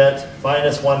just going to get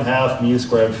minus 1/2 mu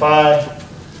squared phi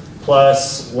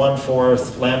plus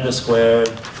 1/4 lambda squared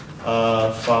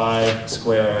phi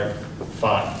squared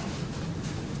phi.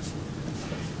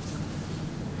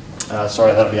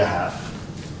 Sorry, that'll be a half.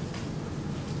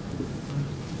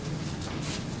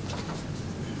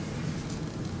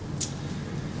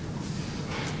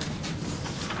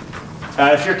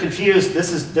 If you're confused,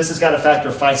 this has got a factor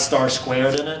of phi star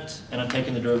squared in it, and I'm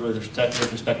taking the derivative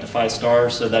with respect to phi star,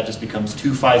 so that just becomes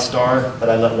 2 phi star, but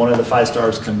I let one of the phi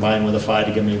stars combine with a phi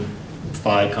to give me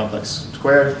phi complex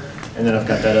squared, and then I've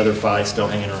got that other phi still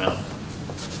hanging around.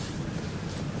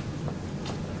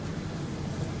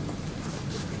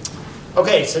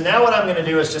 Okay, so now what I'm going to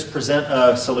do is just present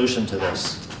a solution to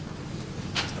this.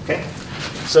 Okay,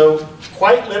 so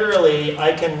quite literally,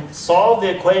 I can solve the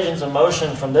equations of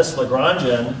motion from this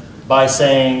Lagrangian by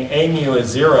saying a mu is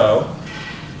 0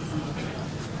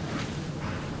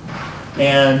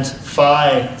 and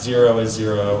phi 0 is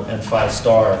 0 and phi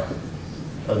star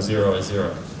of 0 is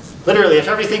 0. Literally, if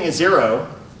everything is 0,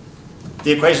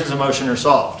 the equations of motion are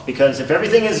solved. Because if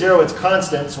everything is 0, it's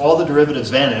constant, so all the derivatives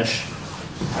vanish.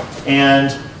 And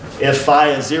if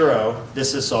phi is 0,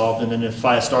 this is solved. And then if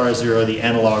phi star is 0, the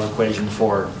analog equation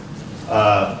for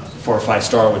phi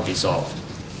star would be solved.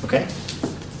 Okay?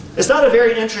 It's not a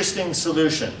very interesting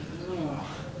solution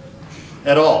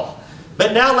at all.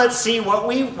 But now let's see what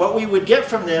we would get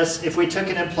from this if we took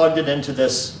it and plugged it into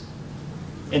this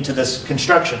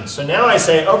construction. So now I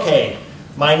say, okay,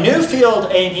 my new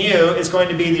field a mu is going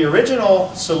to be the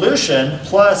original solution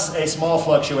plus a small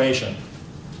fluctuation.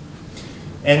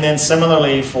 And then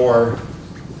similarly for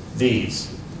these.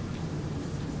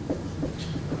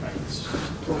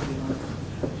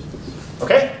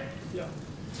 Okay? Yeah.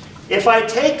 If I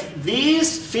take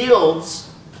these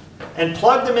fields and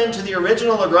plug them into the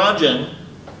original Lagrangian,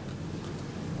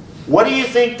 what do you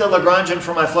think the Lagrangian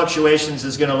for my fluctuations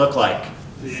is going to look like?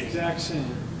 The exact same.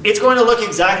 It's going to look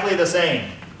exactly the same.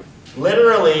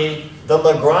 Literally, the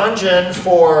Lagrangian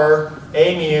for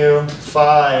a mu,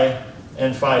 phi,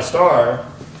 and phi star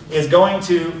is going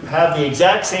to have the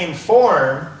exact same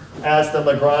form as the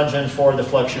Lagrangian for the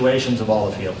fluctuations of all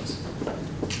the fields.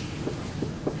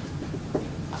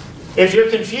 If you're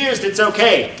confused, it's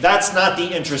okay. That's not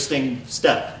the interesting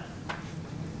step.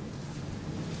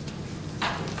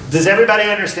 Does everybody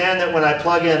understand that when I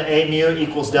plug in a mu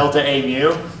equals delta a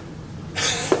mu,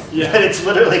 Yeah. that it's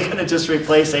literally going to just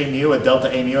replace a mu with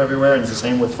delta a mu everywhere, and it's the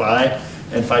same with phi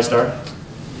and phi star?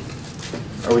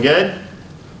 Are we good?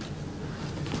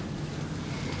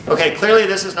 Okay, clearly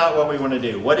this is not what we want to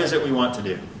do. What is it we want to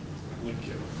do? Link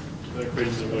it. the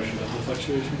equations of motion of the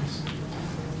fluctuations?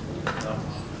 No.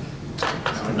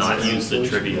 Not use the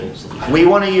trivial solution. We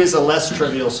want to use a less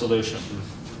trivial solution.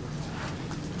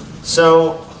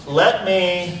 So let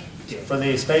me, for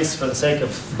the sake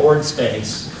of board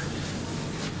space,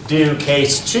 do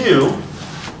case 2,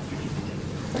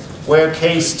 where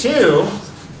case 2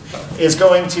 is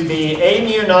going to be a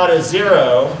mu naught is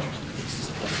 0,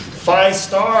 phi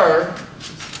star,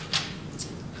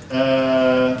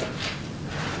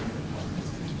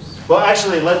 well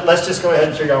actually let's just go ahead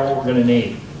and figure out what we're going to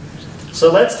need. So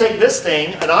let's take this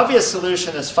thing. An obvious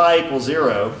solution is phi equals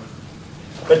 0,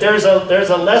 but there's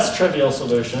a less trivial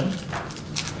solution.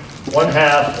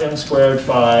 1/2 m squared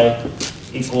phi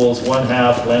equals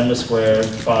 1/2 lambda squared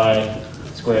phi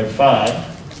squared phi.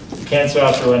 You cancel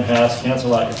out your 1/2s,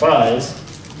 cancel out your phi's,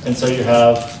 and so you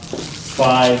have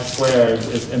phi squared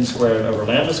is m squared over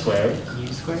lambda squared. Mu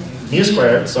squared? Mu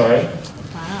squared, sorry.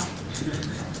 Wow.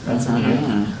 That's a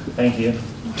mu. Thank you.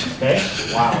 Okay?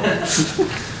 Wow.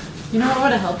 You know what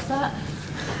would have helped that?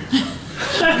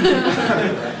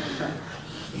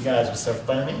 You guys are so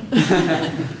funny.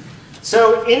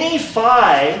 So any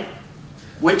phi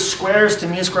which squares to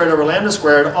mu squared over lambda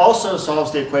squared also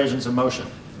solves the equations of motion.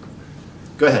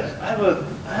 Go ahead. I have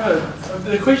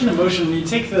the equation of motion. When you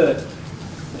take the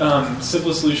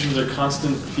simplest solutions are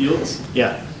constant fields.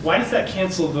 Yeah. Why does that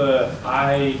cancel the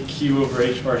I q over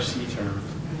h bar c term?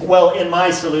 Well, in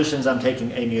my solutions, I'm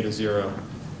taking a mu to 0.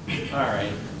 All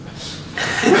right.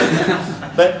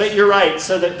 But you're right.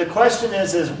 So the question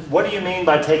is what do you mean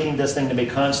by taking this thing to be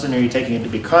constant? Are you taking it to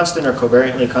be constant or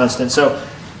covariantly constant? So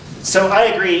I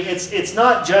agree. It's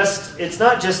not just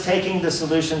taking the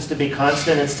solutions to be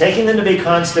constant. It's taking them to be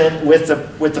constant with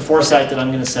the foresight that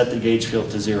I'm going to set the gauge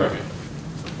field to 0.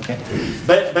 Okay.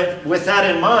 But with that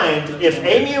in mind, if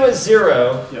a mu is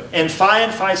 0 and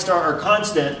phi star are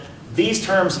constant, these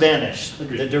terms vanish.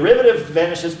 Agreed. The derivative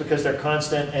vanishes because they're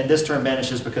constant, and this term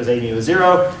vanishes because a mu is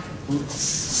 0.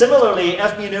 Similarly,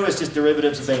 f mu nu is just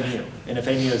derivatives of a mu. And if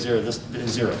a mu is 0, this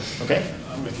is 0. Okay?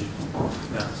 I'm with you.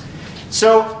 Yeah.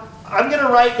 So I'm going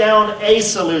to write down a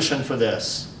solution for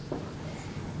this.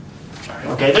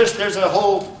 Okay, there's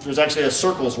actually a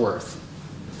circle's worth.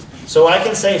 So I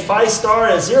can say phi star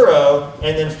is 0,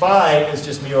 and then phi is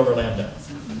just mu over lambda.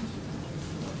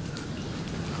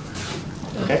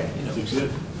 Okay? Seems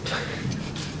good.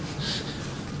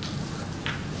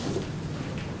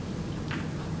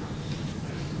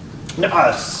 No,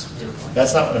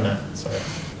 that's not what I meant. Sorry.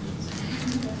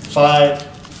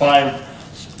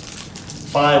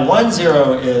 Phi 1,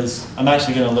 0 is, I'm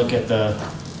actually going to look at the,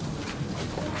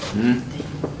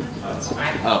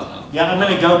 Oh. yeah, I'm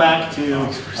going to go back to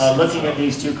looking at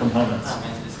these two components.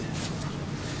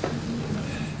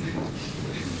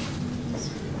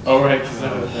 Oh, right, because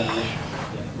that was that.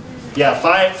 Yeah,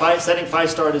 setting phi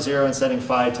star to 0 and setting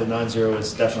phi to non-zero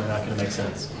is definitely not going to make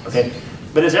sense. Okay,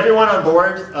 but is everyone on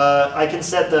board? I can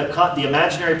set the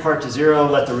imaginary part to 0,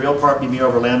 let the real part be mu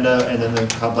over lambda, and then the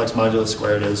complex modulus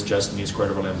squared is just mu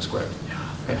squared over lambda squared.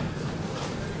 Okay.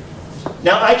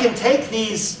 Now I can take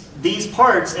these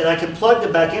parts and I can plug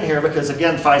them back in here because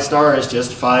again, phi star is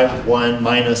just phi 1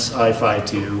 minus I phi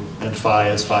 2, and phi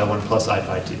is phi 1 plus I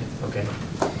phi 2. Okay.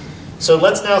 So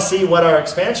let's now see what our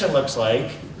expansion looks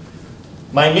like.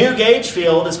 My new gauge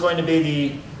field is going to be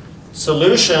the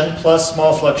solution plus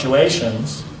small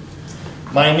fluctuations.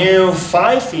 My new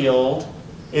phi field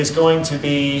is going to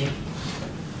be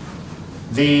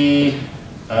the,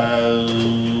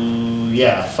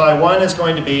 phi 1 is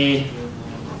going to be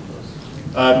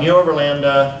mu over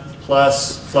lambda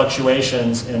plus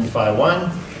fluctuations in phi 1.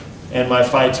 And my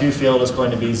phi 2 field is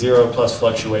going to be 0 plus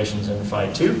fluctuations in phi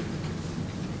 2.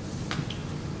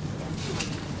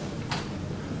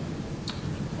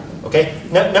 Okay,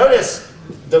 notice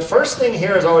the first thing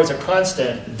here is always a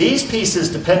constant. These pieces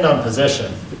depend on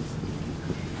position.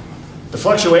 The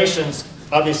fluctuations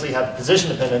obviously have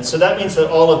position dependence, so that means that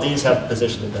all of these have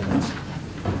position dependence.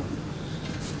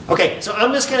 Okay, so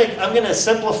I'm going to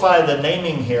simplify the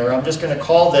naming here. I'm just going to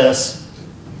call this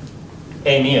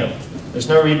a mu. There's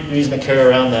no reason to carry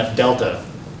around that delta.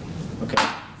 Okay,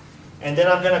 and then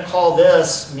I'm going to call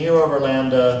this mu over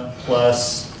lambda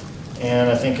plus.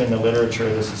 And I think in the literature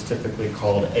this is typically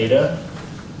called eta.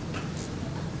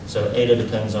 So eta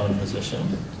depends on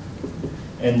position.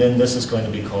 And then this is going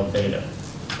to be called beta.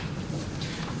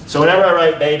 So whenever I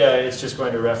write beta, it's just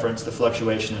going to reference the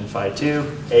fluctuation in phi 2.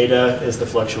 Eta is the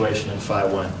fluctuation in phi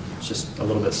 1. It's just a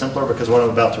little bit simpler because what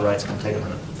I'm about to write is going to take a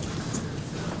minute.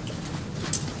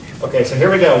 Okay, so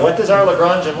here we go. What does our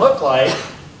Lagrangian look like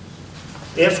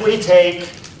if we take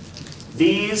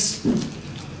these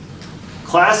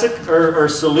classic or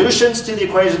solutions to the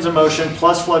equations of motion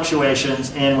plus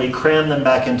fluctuations, and we cram them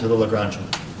back into the Lagrangian.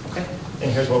 Okay? And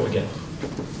here's what we get.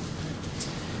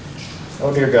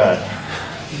 Oh dear God.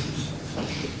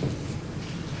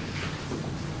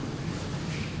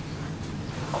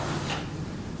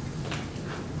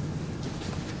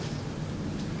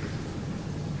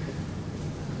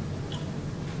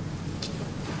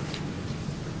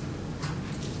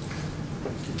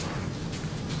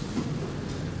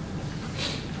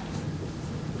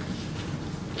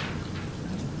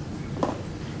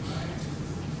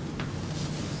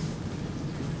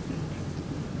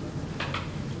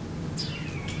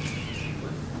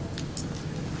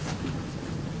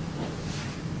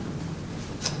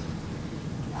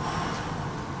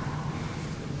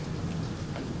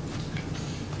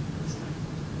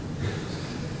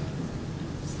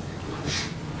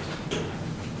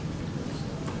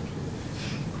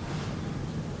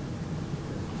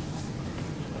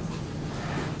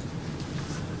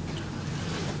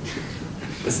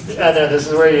 I know, this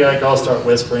is where you like all start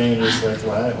whispering and just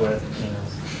like, what, you know.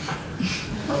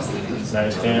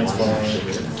 Nice pants falling.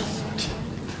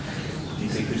 Do you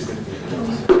think there's going to be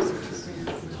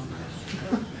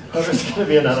Oh, there's going to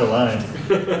be another line.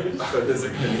 But there's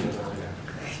going to be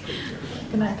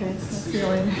Good night, guys. I'll see you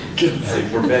later.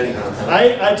 We're betting on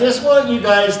I just want you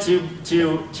guys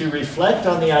to reflect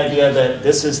on the idea that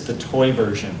this is the toy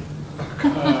version.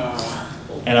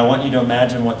 And I want you to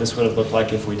imagine what this would have looked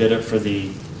like if we did it for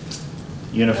the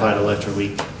unified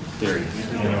electroweak theory.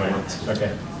 Anyway,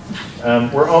 okay.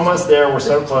 We're almost there. We're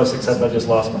so close, except I just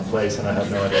lost my place and I have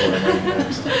no idea where I'm going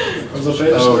next.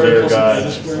 Oh, dear God.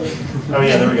 Oh,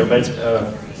 yeah, there we go.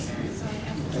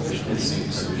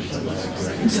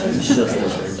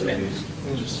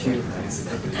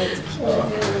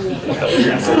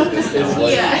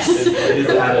 Yes.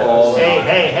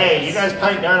 Hey, you guys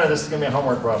pipe down or this is going to be a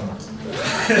homework problem.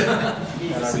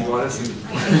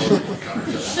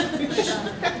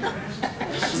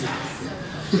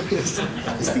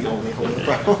 It's the only homework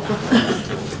problem.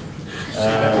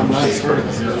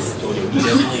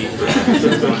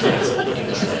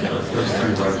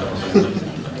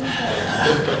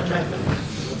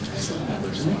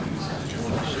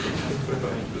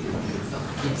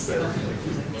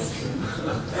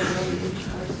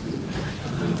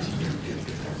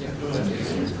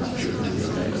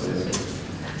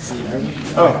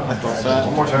 Oh, I thought that.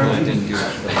 One more time. I didn't do it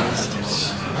fast.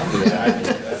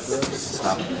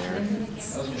 Stop there.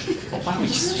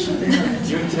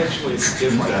 You intentionally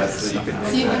skipped that so you could.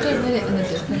 So you have to admit it in a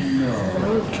different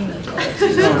mode.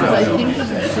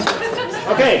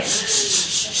 Okay.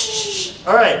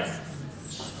 All right.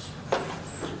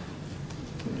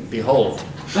 Behold.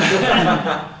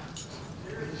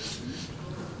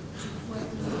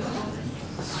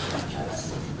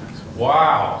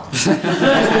 Wow.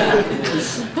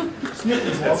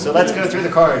 So let's go through the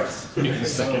cards.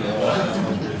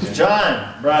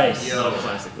 John Bryce.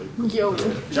 Yo.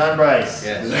 John Bryce.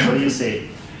 Yes. What do you see?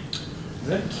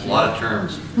 A lot of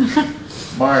terms.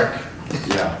 Mark.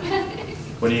 Yeah.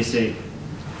 What do you see?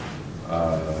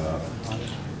 Well,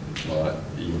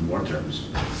 even more terms.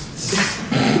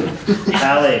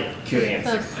 Allie.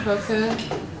 The Broca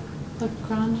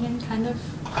Lagrangian, kind of,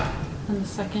 on the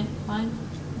second line.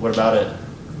 What about it?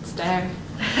 It's there.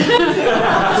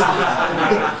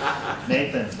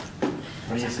 Nathan.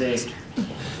 What do you see?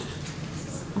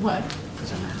 What?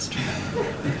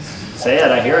 Say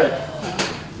it, I hear it.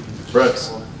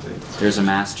 Brooks. There's a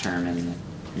mass term in it.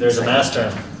 There's a mass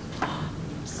term.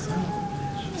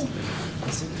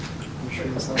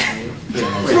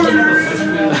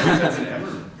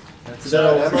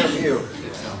 So,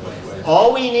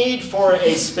 all we need for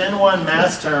a spin 1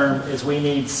 mass term is we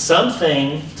need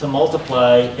something to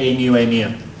multiply a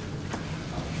mu.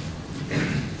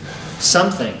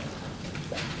 Something.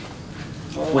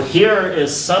 Well, here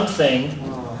is something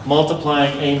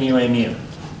multiplying a mu.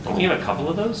 Don't we have a couple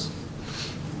of those?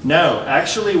 No,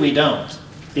 actually we don't.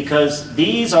 Because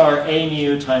these are a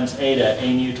mu times eta,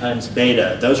 a mu times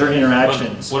beta. Those are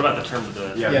interactions. What about the term of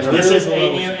the... This is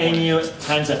a mu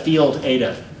times a field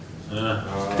eta.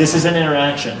 This is an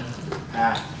interaction.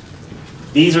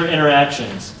 These are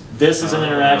interactions. This is an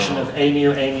interaction of a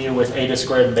mu with eta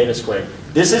squared and beta squared.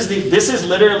 This is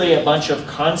literally a bunch of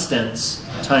constants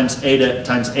times eta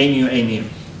times a mu.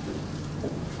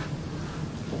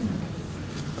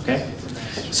 Okay?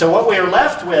 So what we're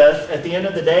left with at the end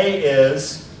of the day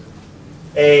is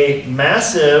a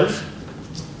massive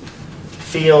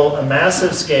field, a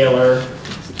massive scalar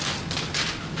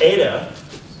eta,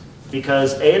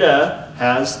 because eta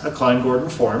has a Klein-Gordon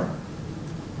form,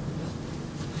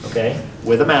 okay,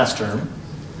 with a mass term.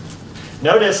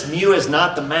 Notice mu is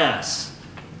not the mass,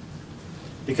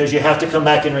 because you have to come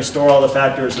back and restore all the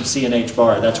factors of C and H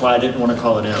bar. That's why I didn't want to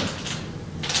call it M.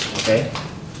 Okay?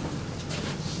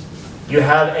 You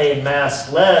have a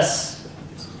massless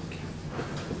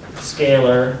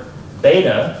scalar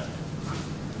beta,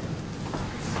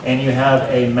 and you have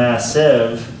a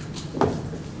massive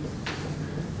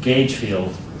gauge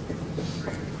field,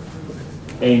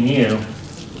 a mu,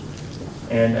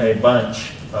 and a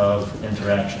bunch of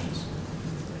interactions.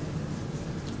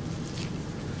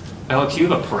 Alex, you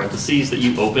have a parentheses that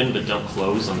you open but don't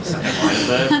close on the second line of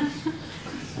that.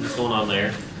 What's going on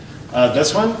there?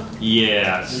 This one?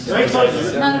 Yes. No. It's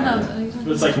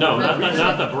like, no,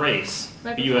 not the brace.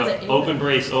 Right You before have the open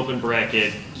brace, open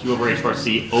bracket, Q over H bar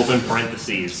C, open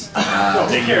parentheses. Uh,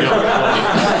 Then you don't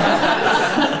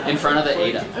in front of the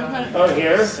eta. Oh,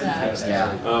 here? Yeah.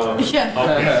 Yeah.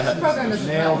 Program is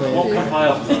Nailed it. We'll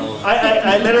compile.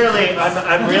 I literally,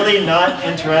 I'm really not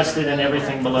interested in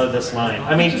everything below this line.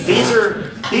 I mean, these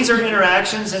are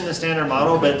interactions in the standard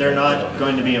model, but they're not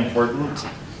going to be important.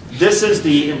 This is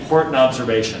the important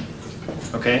observation,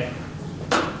 okay?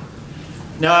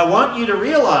 Now, I want you to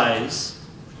realize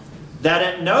that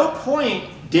at no point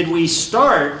did we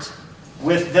start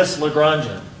with this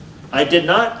Lagrangian. I did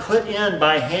not put in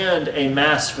by hand a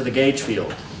mass for the gauge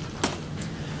field.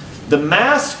 The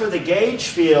mass for the gauge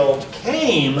field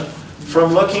came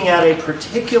from looking at a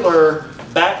particular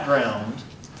background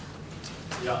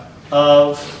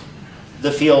of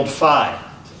the field phi.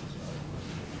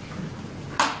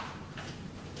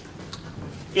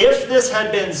 If this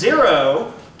had been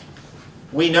 0,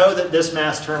 we know that this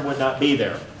mass term would not be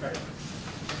there.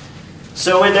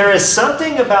 So there is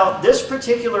something about this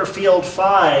particular field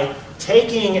phi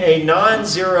taking a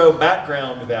non-zero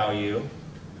background value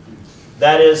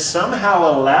that is somehow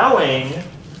allowing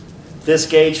this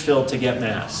gauge field to get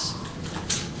mass.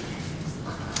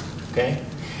 Okay?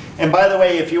 And by the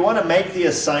way, if you want to make the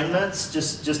assignments,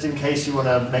 just in case you want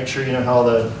to make sure you know how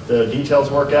the details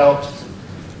work out,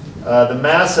 the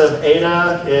mass of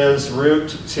eta is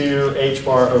root 2 h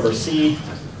bar over c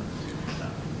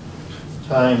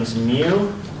times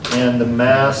mu, and the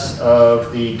mass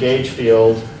of the gauge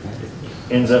field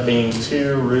ends up being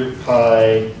 2 root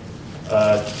pi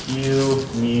q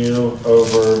mu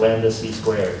over lambda c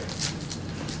squared.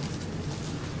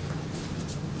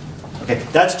 Okay,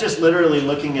 that's just literally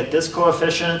looking at this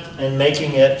coefficient and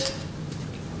making it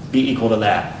be equal to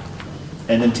that,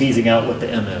 and then teasing out what the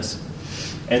m is.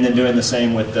 And then doing the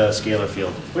same with the scalar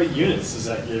field. What units does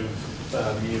that give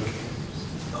mu?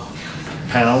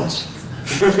 Pounds.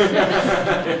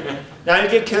 Now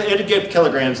it'd give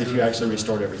kilograms if you actually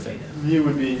restored everything. Mu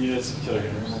would be in units of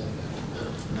kilograms.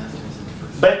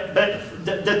 But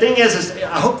the thing is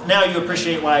I hope now you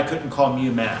appreciate why I couldn't call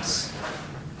mu mass.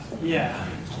 Yeah.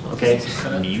 Okay.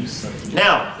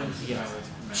 Now,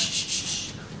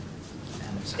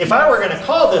 if I were going to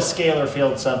call this scalar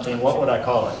field something, what would I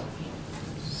call it?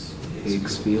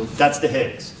 Higgs field. That's the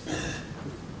Higgs.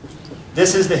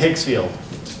 This is the Higgs field.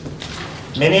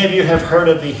 Many of you have heard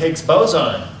of the Higgs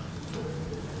boson.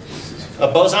 A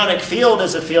bosonic field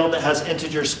is a field that has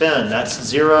integer spin. That's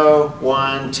 0,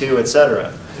 1, 2,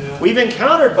 etc. Yeah. We've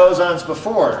encountered bosons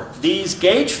before. These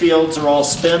gauge fields are all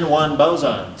spin 1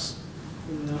 bosons.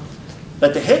 No.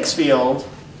 But the Higgs field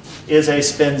is a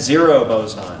spin 0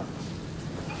 boson.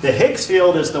 The Higgs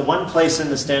field is the one place in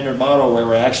the standard model where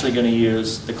we're actually going to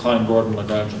use the Klein-Gordon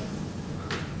Lagrangian.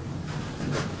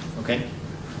 Okay?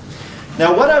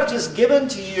 Now what I've just given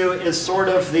to you is sort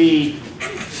of the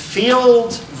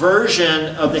field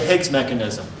version of the Higgs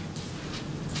mechanism.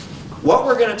 What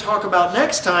we're going to talk about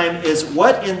next time is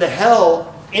what in the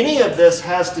hell any of this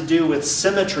has to do with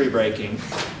symmetry breaking.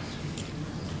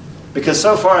 Because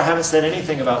so far I haven't said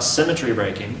anything about symmetry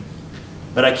breaking.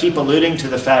 But I keep alluding to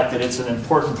the fact that it's an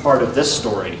important part of this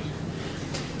story.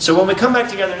 So when we come back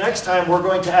together next time, we're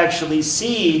going to actually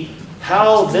see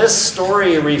how this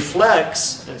story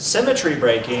reflects symmetry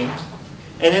breaking.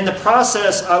 And in the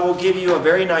process, I will give you a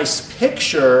very nice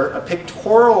picture, a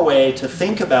pictorial way to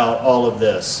think about all of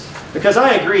this. Because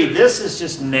I agree, this is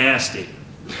just nasty.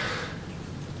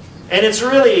 And it's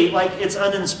really, like, it's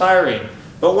uninspiring.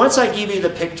 But once I give you the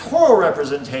pictorial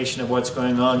representation of what's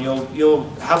going on, you'll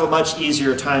have a much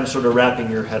easier time sort of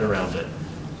wrapping your head around it.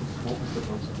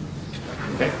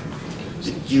 Okay?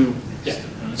 Yeah.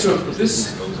 So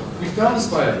this, we found this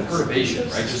by a perturbation,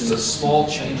 right? Just a small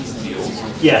change in the field.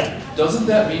 Yeah. Doesn't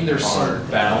that mean there's some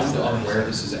bound on where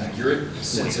this is accurate,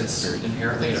 since it's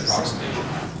inherently an approximation?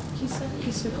 He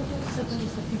circled it, said that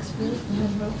was the Higgs field, and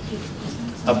then wrote Higgs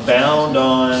boson. A bound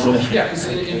on. Yeah, because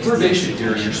in perturbation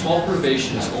theory, your small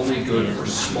perturbation is only good for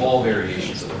small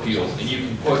variations of the field, and you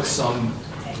can put some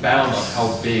bound on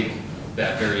how big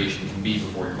that variation can be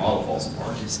before your model falls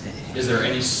apart. Is there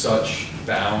any such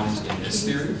bound in this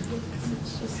theory?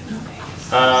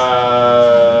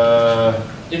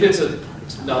 If it's a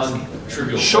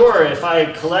non-trivial Sure, if I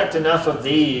collect enough of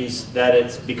these that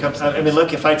it becomes, I mean,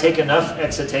 look, if I take enough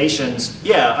excitations,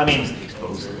 yeah, I mean,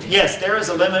 yes, there is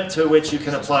a limit to which you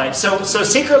can apply. So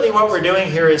secretly what we're doing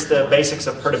here is the basics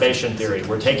of perturbation theory.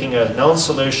 We're taking a known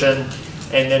solution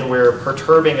and then we're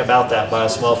perturbing about that by a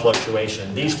small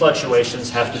fluctuation. These fluctuations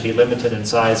have to be limited in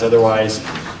size, otherwise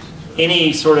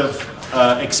any sort of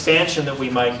expansion that we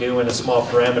might do in a small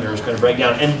parameter is going to break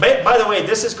down. And by the way,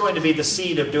 this is going to be the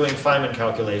seed of doing Feynman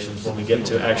calculations when we get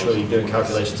to actually doing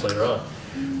calculations later on.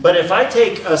 But if I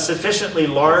take a sufficiently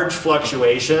large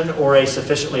fluctuation or a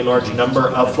sufficiently large number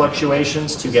of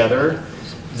fluctuations together,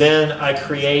 then I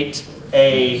create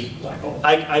a,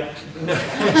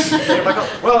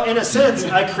 well, in a sense,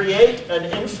 I create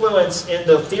an influence in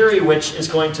the theory which is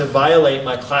going to violate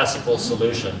my classical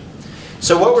solution.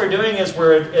 So what we're doing is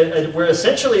we're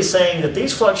essentially saying that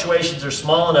these fluctuations are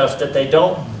small enough that they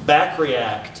don't back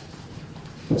react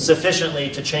sufficiently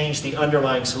to change the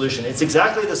underlying solution. It's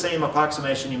exactly the same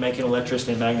approximation you make in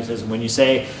electricity and magnetism when you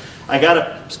say, I got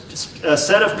a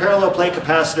set of parallel plate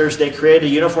capacitors, they create a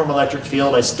uniform electric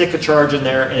field, I stick a charge in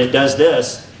there and it does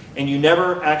this, and you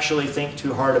never actually think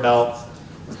too hard about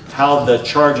how the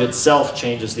charge itself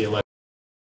changes the electric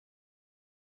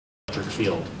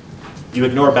field. You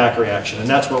ignore back reaction, and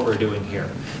that's what we're doing here.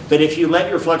 But if you let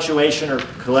your fluctuation or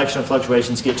collection of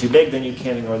fluctuations get too big, then you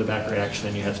can't ignore the back reaction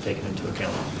and you have to take it into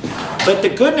account. But the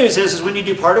good news is when you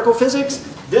do particle physics,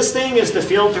 this thing is the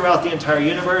field throughout the entire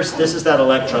universe. This is that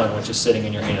electron which is sitting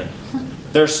in your hand.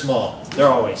 They're small. They're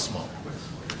always small.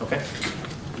 Okay?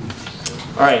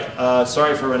 All right,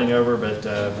 sorry for running over, but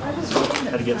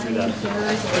had to get through that.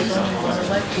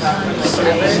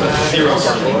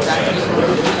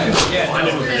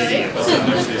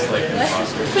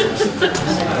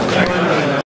 Really?